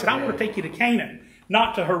promise. God said, I want to take you to Canaan,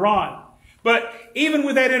 not to Haran. But even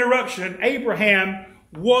with that interruption, Abraham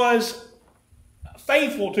was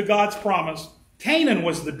faithful to God's promise. Canaan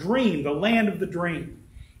was the dream, the land of the dream.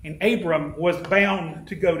 And Abram was bound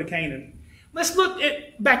to go to Canaan. Let's look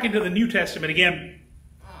back into the New Testament again.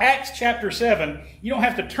 Acts chapter 7. You don't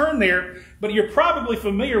have to turn there, but you're probably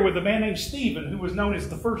familiar with a man named Stephen, who was known as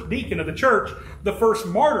the first deacon of the church, the first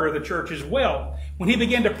martyr of the church as well. When he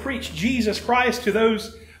began to preach Jesus Christ to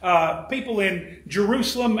those people in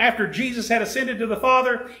Jerusalem after Jesus had ascended to the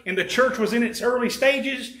Father and the church was in its early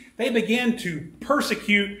stages, they began to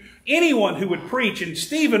persecute anyone who would preach. And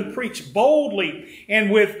Stephen preached boldly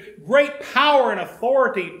and with great power and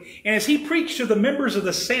authority. And as he preached to the members of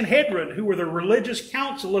the Sanhedrin, who were the religious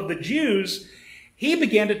council of the Jews, he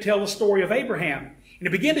began to tell the story of Abraham. And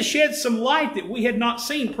it began to shed some light that we had not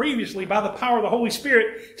seen previously. By the power of the Holy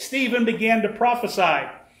Spirit, Stephen began to prophesy.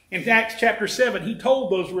 In Acts chapter 7, he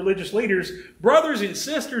told those religious leaders, brothers and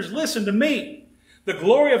sisters, listen to me. The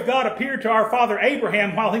glory of God appeared to our father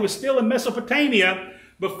Abraham while he was still in Mesopotamia,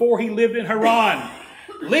 before he lived in Haran.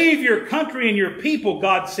 Leave your country and your people,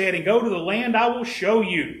 God said, and go to the land I will show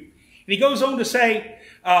you. And he goes on to say,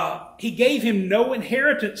 he gave him no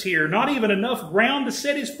inheritance here, not even enough ground to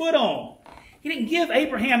set his foot on. He didn't give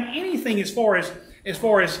Abraham anything as far as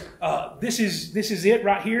this is it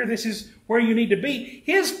right here, this is where you need to be.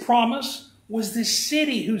 His promise was this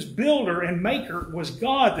city whose builder and maker was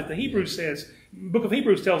God, that the book of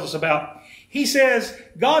Hebrews tells us about. He says,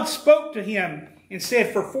 God spoke to him and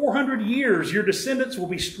said, for 400 years your descendants will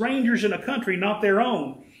be strangers in a country not their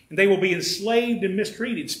own, and they will be enslaved and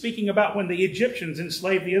mistreated, speaking about when the Egyptians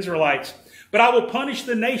enslaved the Israelites. But I will punish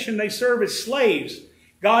the nation they serve as slaves,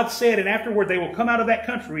 God said, and afterward they will come out of that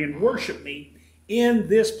country and worship me in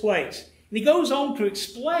this place. And he goes on to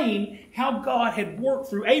explain how God had worked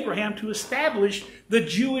through Abraham to establish the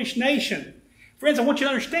Jewish nation. Friends, I want you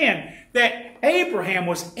to understand that Abraham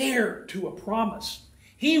was heir to a promise.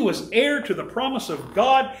 He was heir to the promise of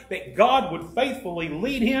God, that God would faithfully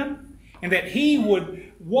lead him and that he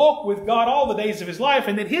would walk with God all the days of his life,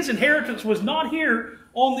 and that his inheritance was not here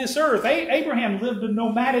on this earth. Abraham lived a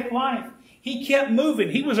nomadic life. He kept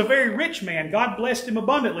moving. He was a very rich man. God blessed him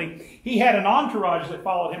abundantly. He had an entourage that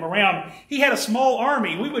followed him around. He had a small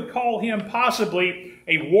army. We would call him possibly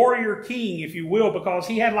a warrior king, if you will, because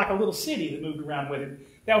he had like a little city that moved around with him.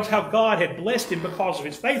 That was how God had blessed him because of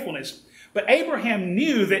his faithfulness. But Abraham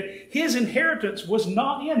knew that his inheritance was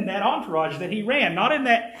not in that entourage that he ran, not in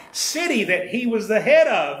that city that he was the head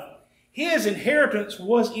of. His inheritance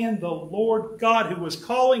was in the Lord God, who was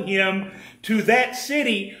calling him to that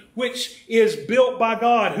city which is built by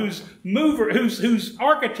God, whose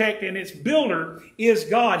architect and its builder is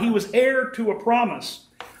God. He was heir to a promise.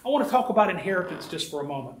 I want to talk about inheritance just for a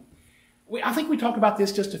moment. I think we talked about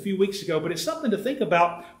this just a few weeks ago, but it's something to think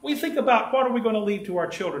about. We think about what are we going to leave to our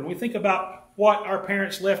children. We think about what our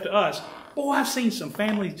parents left to us. Boy, I've seen some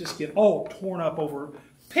families just get all torn up over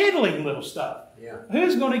piddling little stuff. Yeah.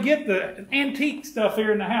 Who's going to get the antique stuff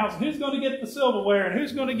here in the house? Who's going to get the silverware? And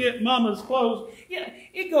who's going to get mama's clothes? Yeah,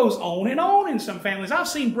 it goes on and on in some families. I've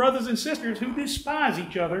seen brothers and sisters who despise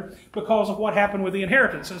each other because of what happened with the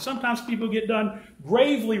inheritance. And sometimes people get done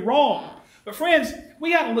gravely wrong. But friends,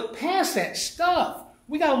 we got to look past that stuff.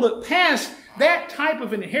 We got to look past that type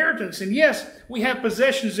of inheritance. And yes, we have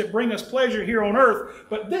possessions that bring us pleasure here on earth,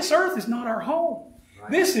 but this earth is not our home.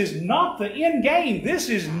 This is not the end game. This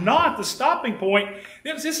is not the stopping point.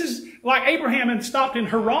 This is like Abraham had stopped in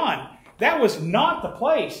Haran. That was not the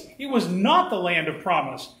place. It was not the land of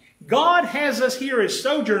promise. God has us here as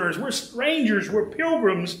sojourners. We're strangers. We're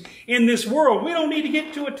pilgrims in this world. We don't need to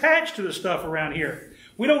get too attached to the stuff around here.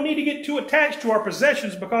 We don't need to get too attached to our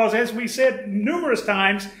possessions because, as we said numerous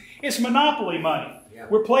times, it's monopoly money.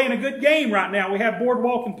 We're playing a good game right now. We have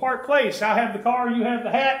Boardwalk and Park Place. I have the car, you have the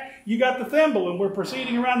hat, you got the thimble, and we're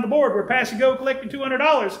proceeding around the board. We're passing go collecting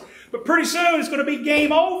 $200. But pretty soon it's going to be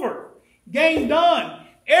game over. Game done.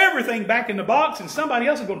 Everything back in the box, and somebody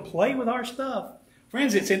else is going to play with our stuff.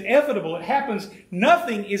 Friends, it's inevitable. It happens.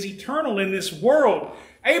 Nothing is eternal in this world.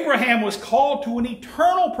 Abraham was called to an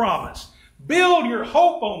eternal promise. Build your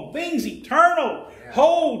hope on things eternal.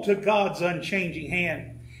 Hold to God's unchanging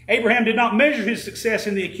hand. Abraham did not measure his success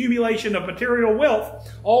in the accumulation of material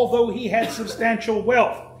wealth, although he had substantial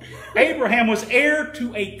wealth. Abraham was heir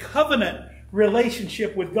to a covenant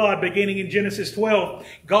relationship with God beginning in Genesis 12.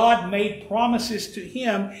 God made promises to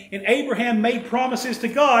him, and Abraham made promises to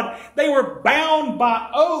God. They were bound by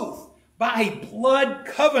oath by a blood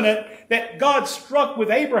covenant that God struck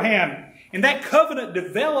with Abraham. And that covenant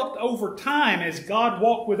developed over time as God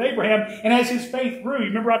walked with Abraham and as his faith grew. You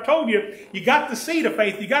remember I told you, you got the seed of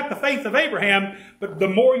faith, you got the faith of Abraham, but the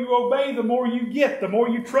more you obey, the more you get. The more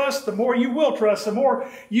you trust, the more you will trust. The more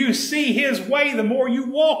you see his way, the more you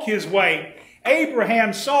walk his way.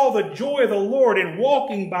 Abraham saw the joy of the Lord in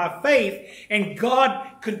walking by faith, and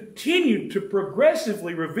God continued to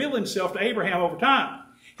progressively reveal himself to Abraham over time.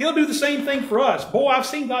 He'll do the same thing for us. Boy, I've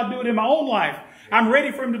seen God do it in my own life. I'm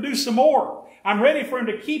ready for him to do some more. I'm ready for him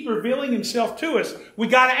to keep revealing himself to us. We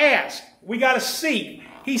got to ask. We got to seek.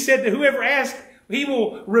 He said that whoever asks, he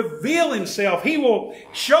will reveal himself. He will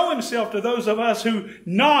show himself to those of us who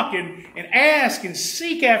knock and ask and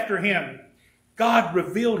seek after him. God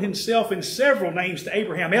revealed himself in several names to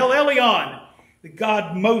Abraham. El Elyon, the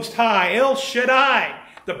God Most High. El Shaddai,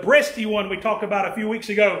 the breasty one we talked about a few weeks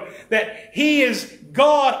ago, that he is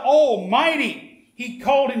God Almighty. He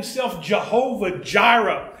called himself Jehovah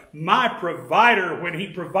Jireh, my provider, when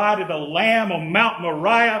he provided a lamb on Mount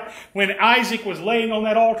Moriah, when Isaac was laying on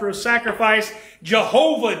that altar of sacrifice.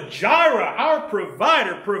 Jehovah Jireh, our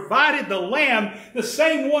provider, provided the lamb, the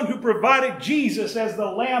same one who provided Jesus as the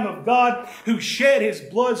Lamb of God, who shed his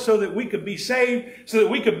blood so that we could be saved, so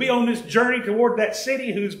that we could be on this journey toward that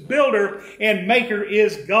city whose builder and maker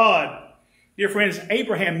is God. Dear friends,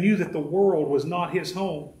 Abraham knew that the world was not his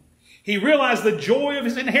home. He realized the joy of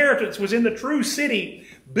his inheritance was in the true city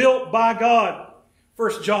built by God.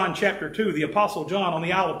 1 John chapter 2, the Apostle John on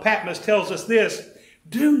the Isle of Patmos tells us this: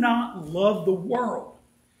 do not love the world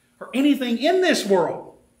or anything in this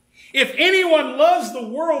world. If anyone loves the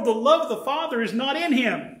world, the love of the Father is not in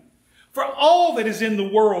him. For all that is in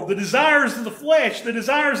the world, the desires of the flesh, the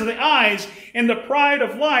desires of the eyes, and the pride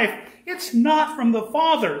of life, it's not from the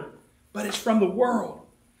Father, but it's from the world.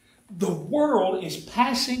 The world is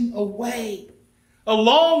passing away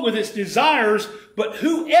along with its desires, but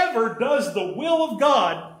whoever does the will of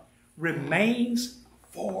God remains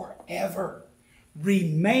forever.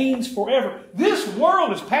 Remains forever. This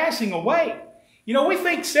world is passing away. You know, we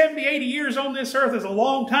think 70, 80 years on this earth is a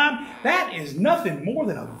long time. That is nothing more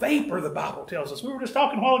than a vapor, the Bible tells us. We were just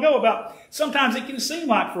talking a while ago about sometimes it can seem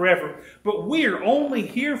like forever, but we are only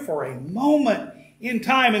here for a moment in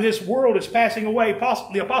time, and this world is passing away.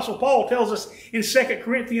 The Apostle Paul tells us in 2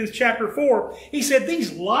 Corinthians chapter 4, he said,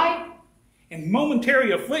 these light and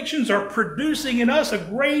momentary afflictions are producing in us a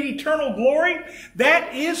great eternal glory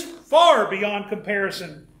that is far beyond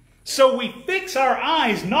comparison. So we fix our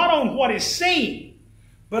eyes not on what is seen,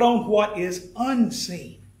 but on what is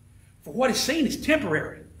unseen. For what is seen is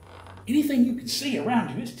temporary. Anything you can see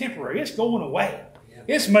around you is temporary. It's going away.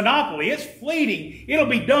 It's monopoly. It's fleeting. It'll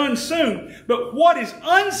be done soon. But what is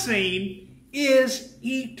unseen is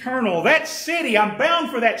eternal. That city, I'm bound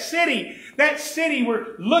for that city. That city,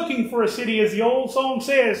 we're looking for a city, as the old song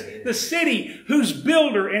says. The city whose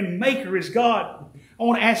builder and maker is God. I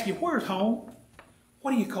want to ask you, where's home?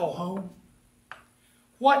 What do you call home?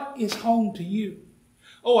 What is home to you?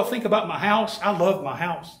 Oh, I think about my house. I love my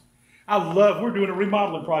house. We're doing a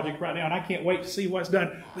remodeling project right now, and I can't wait to see what's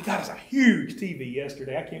done. We got us a huge TV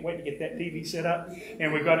yesterday. I can't wait to get that TV set up,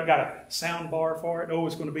 and we've got a sound bar for it. Oh,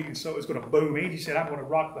 it's going to boom. Angie said, I'm going to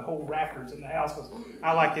rock the whole rafters in the house because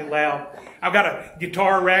I like it loud. I've got a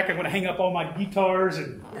guitar rack. I'm going to hang up all my guitars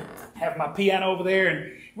and have my piano over there,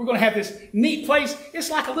 and we're going to have this neat place. It's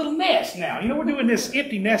like a little nest now. You know, we're doing this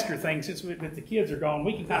empty nester thing since the kids are gone.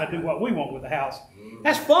 We can kind of do what we want with the house.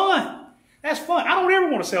 That's fun. That's fun. I don't ever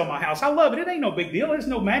want to sell my house. I love it. It ain't no big deal. There's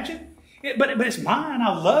no matching. But it's mine.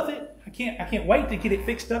 I love it. I can't wait to get it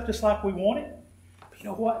fixed up just like we want it. But you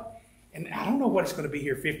know what? And I don't know what it's going to be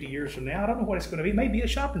here 50 years from now. I don't know what it's going to be. It may be a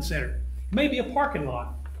shopping center. It may be a parking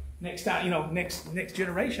lot. Next time, next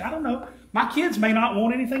generation. I don't know. My kids may not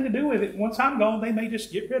want anything to do with it. Once I'm gone, they may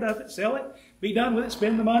just get rid of it, sell it, be done with it,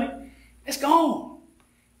 spend the money. It's gone.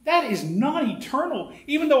 That is not eternal.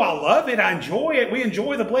 Even though I love it, I enjoy it, we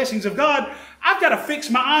enjoy the blessings of God, I've got to fix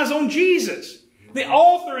my eyes on Jesus, the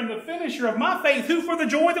author and the finisher of my faith, who for the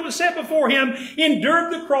joy that was set before him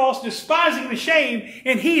endured the cross, despising the shame,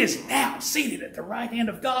 and he is now seated at the right hand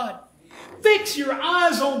of God. Fix your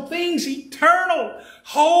eyes on things eternal.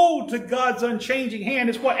 Hold to God's unchanging hand.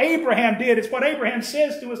 It's what Abraham did. It's what Abraham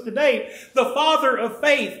says to us today. The father of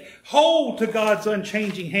faith. Hold to God's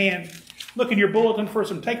unchanging hand. Look in your bulletin for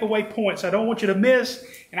some takeaway points I don't want you to miss,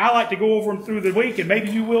 and I like to go over them through the week, and maybe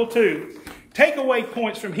you will too. Takeaway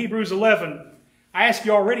points from Hebrews 11. I asked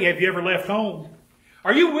you already, have you ever left home?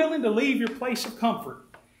 Are you willing to leave your place of comfort?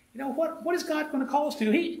 You know, what is God going to call us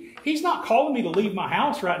to? He's not calling me to leave my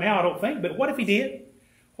house right now, I don't think, but what if he did?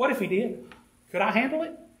 What if he did? Could I handle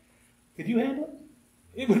it? Could you handle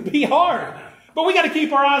it? It would be hard. But we got to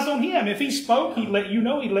keep our eyes on Him. If He spoke, He'd let you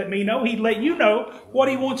know. He'd let me know. He'd let you know what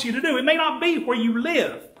He wants you to do. It may not be where you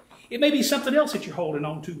live. It may be something else that you're holding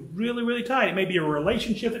on to really, really tight. It may be a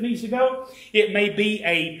relationship that needs to go. It may be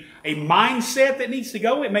a mindset that needs to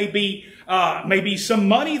go. It may be some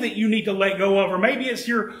money that you need to let go of. Or maybe it's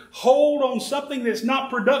your hold on something that's not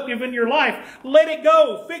productive in your life. Let it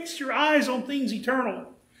go. Fix your eyes on things eternal.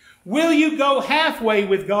 Will you go halfway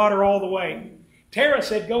with God or all the way? Terah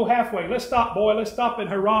said, go halfway. Let's stop, boy. Let's stop in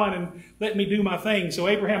Haran and let me do my thing. So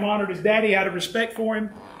Abraham honored his daddy out of respect for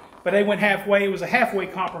him. But they went halfway. It was a halfway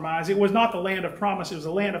compromise. It was not the land of promise. It was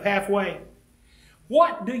the land of halfway.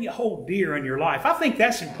 What do you hold dear in your life? I think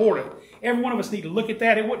that's important. Every one of us need to look at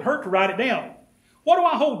that. It wouldn't hurt to write it down. What do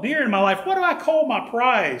I hold dear in my life? What do I call my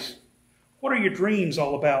prize? What are your dreams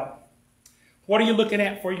all about? What are you looking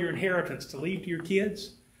at for your inheritance to leave to your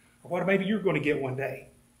kids? Or what maybe you're going to get one day?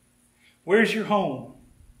 Where's your home?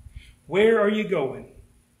 Where are you going?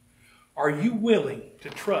 Are you willing to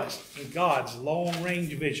trust in God's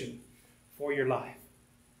long-range vision for your life?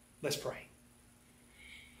 Let's pray.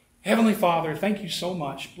 Heavenly Father, thank you so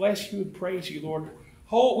much. Bless you and praise you, Lord.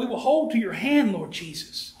 We will hold to your hand, Lord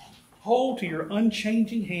Jesus. Hold to your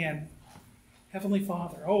unchanging hand. Heavenly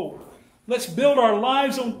Father, let's build our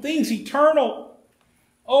lives on things eternal.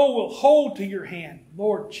 We'll hold to your hand.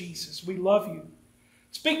 Lord Jesus, we love you.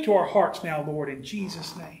 Speak to our hearts now, Lord, in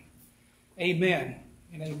Jesus' name. Amen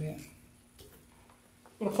and amen.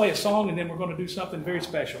 I'm going to play a song and then we're going to do something very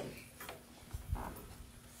special.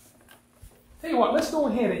 Tell you what, let's go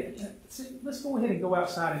ahead and go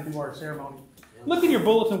outside and do our ceremony. Look in your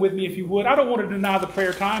bulletin with me if you would. I don't want to deny the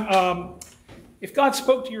prayer time. If God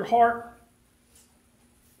spoke to your heart,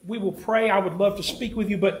 we will pray. I would love to speak with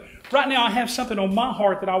you, but right now I have something on my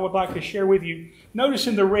heart that I would like to share with you. Notice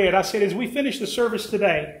in the red, I said, as we finish the service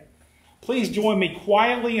today, please join me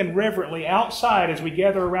quietly and reverently outside as we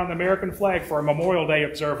gather around the American flag for a Memorial Day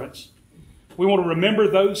observance. We want to remember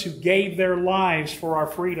those who gave their lives for our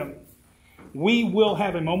freedom. We will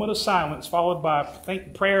have a moment of silence followed by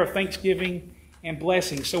prayer of thanksgiving and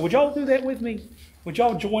blessing. So would y'all do that with me? Would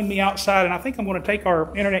y'all join me outside? And I think I'm going to take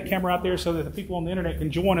our internet camera out there so that the people on the internet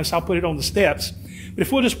can join us. I'll put it on the steps. But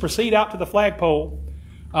if we'll just proceed out to the flagpole,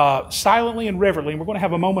 silently and reverently. And we're going to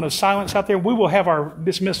have a moment of silence out there. We will have our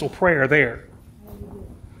dismissal prayer there.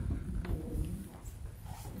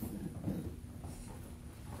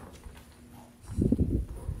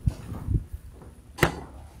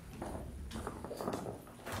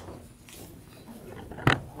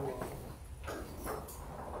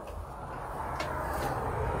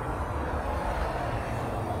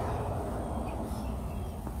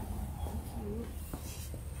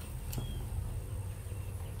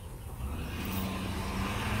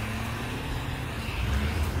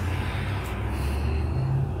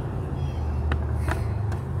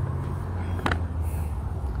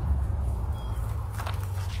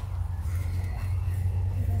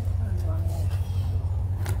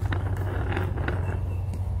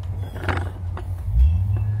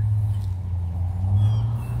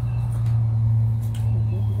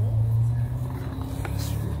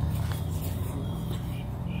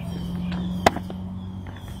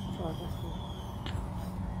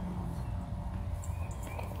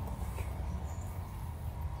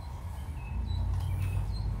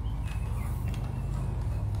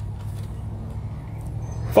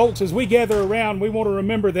 Folks, as we gather around, we want to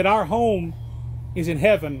remember that our home is in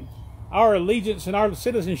heaven. Our allegiance and our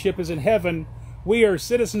citizenship is in heaven. We are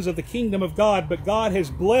citizens of the kingdom of God, but God has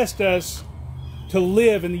blessed us to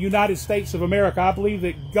live in the United States of America. I believe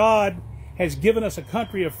that God has given us a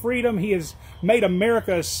country of freedom. He has made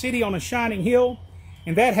America a city on a shining hill,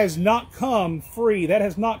 and that has not come free. That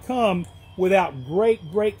has not come without great,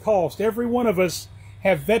 great cost. Every one of us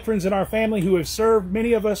have veterans in our family who have served.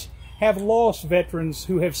 Many of us have lost veterans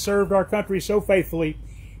who have served our country so faithfully.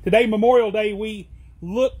 Today, Memorial Day, we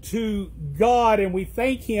look to God and we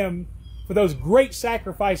thank Him for those great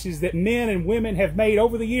sacrifices that men and women have made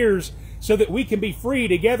over the years so that we can be free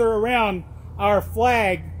to gather around our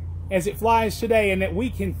flag as it flies today, and that we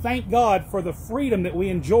can thank God for the freedom that we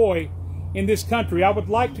enjoy in this country. I would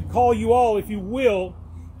like to call you all, if you will,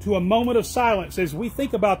 to a moment of silence as we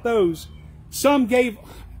think about those.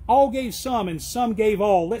 All gave some and some gave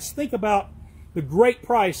all. Let's think about the great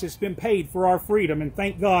price that's been paid for our freedom and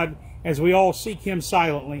thank God as we all seek Him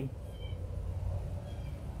silently.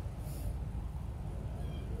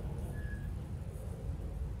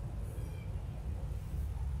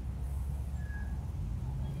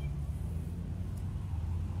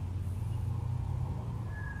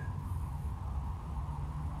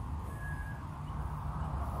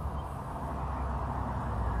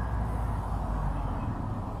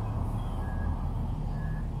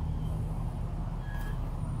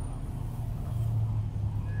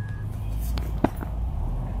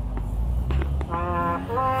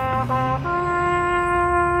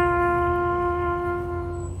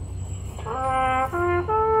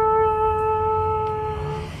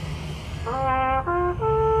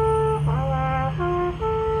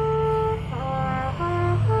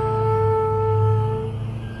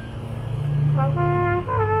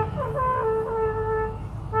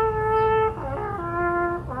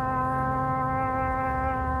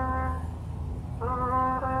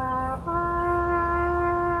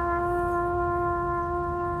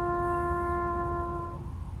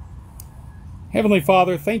 Heavenly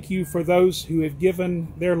Father, thank you for those who have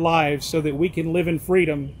given their lives so that we can live in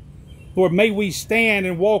freedom. Lord, may we stand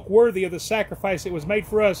and walk worthy of the sacrifice that was made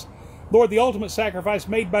for us. Lord, the ultimate sacrifice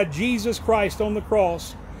made by Jesus Christ on the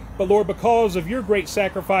cross. But Lord, because of your great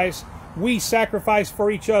sacrifice, we sacrifice for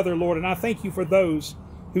each other, Lord. And I thank you for those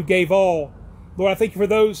who gave all. Lord, I thank you for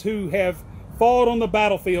those who have fought on the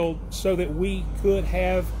battlefield so that we could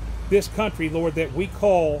have this country, Lord, that we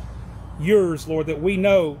call yours, Lord, that we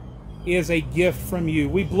know is a gift from you.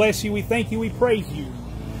 We bless you, we thank you, we praise you.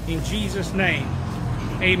 In Jesus' name,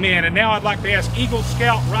 amen. And now I'd like to ask Eagle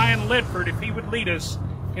Scout Ryan Ledford if he would lead us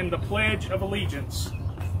in the Pledge of Allegiance.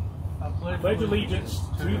 I pledge allegiance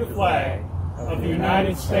to the flag of the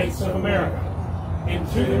United States of America and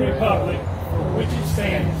to the republic for which it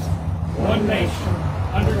stands, one nation,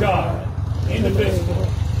 under God, indivisible,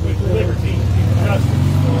 with liberty and justice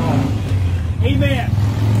for all. Amen.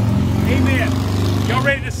 Amen. Y'all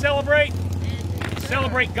ready to celebrate?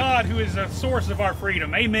 Celebrate God, who is the source of our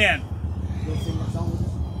freedom. Amen.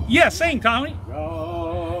 Yeah, sing, Tommy.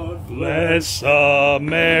 God bless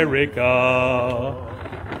America,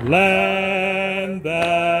 land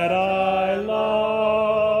that I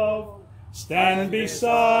love. Stand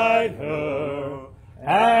beside her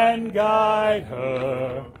and guide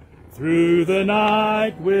her through the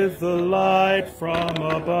night with the light from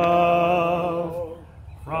above.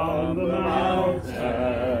 From the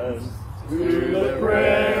mountains to the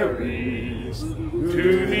prairies,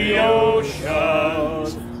 to the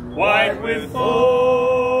oceans white with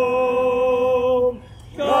foam.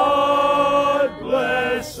 God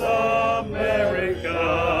bless America,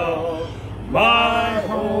 my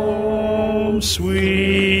home,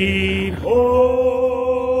 sweet home.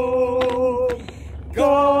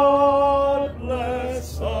 God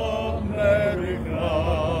bless America,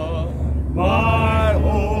 my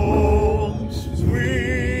home,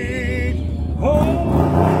 sweet home.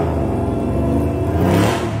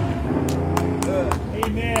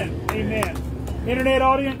 Amen. Amen. Internet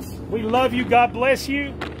audience, we love you. God bless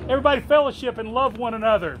you. Everybody fellowship and love one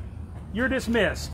another. You're dismissed.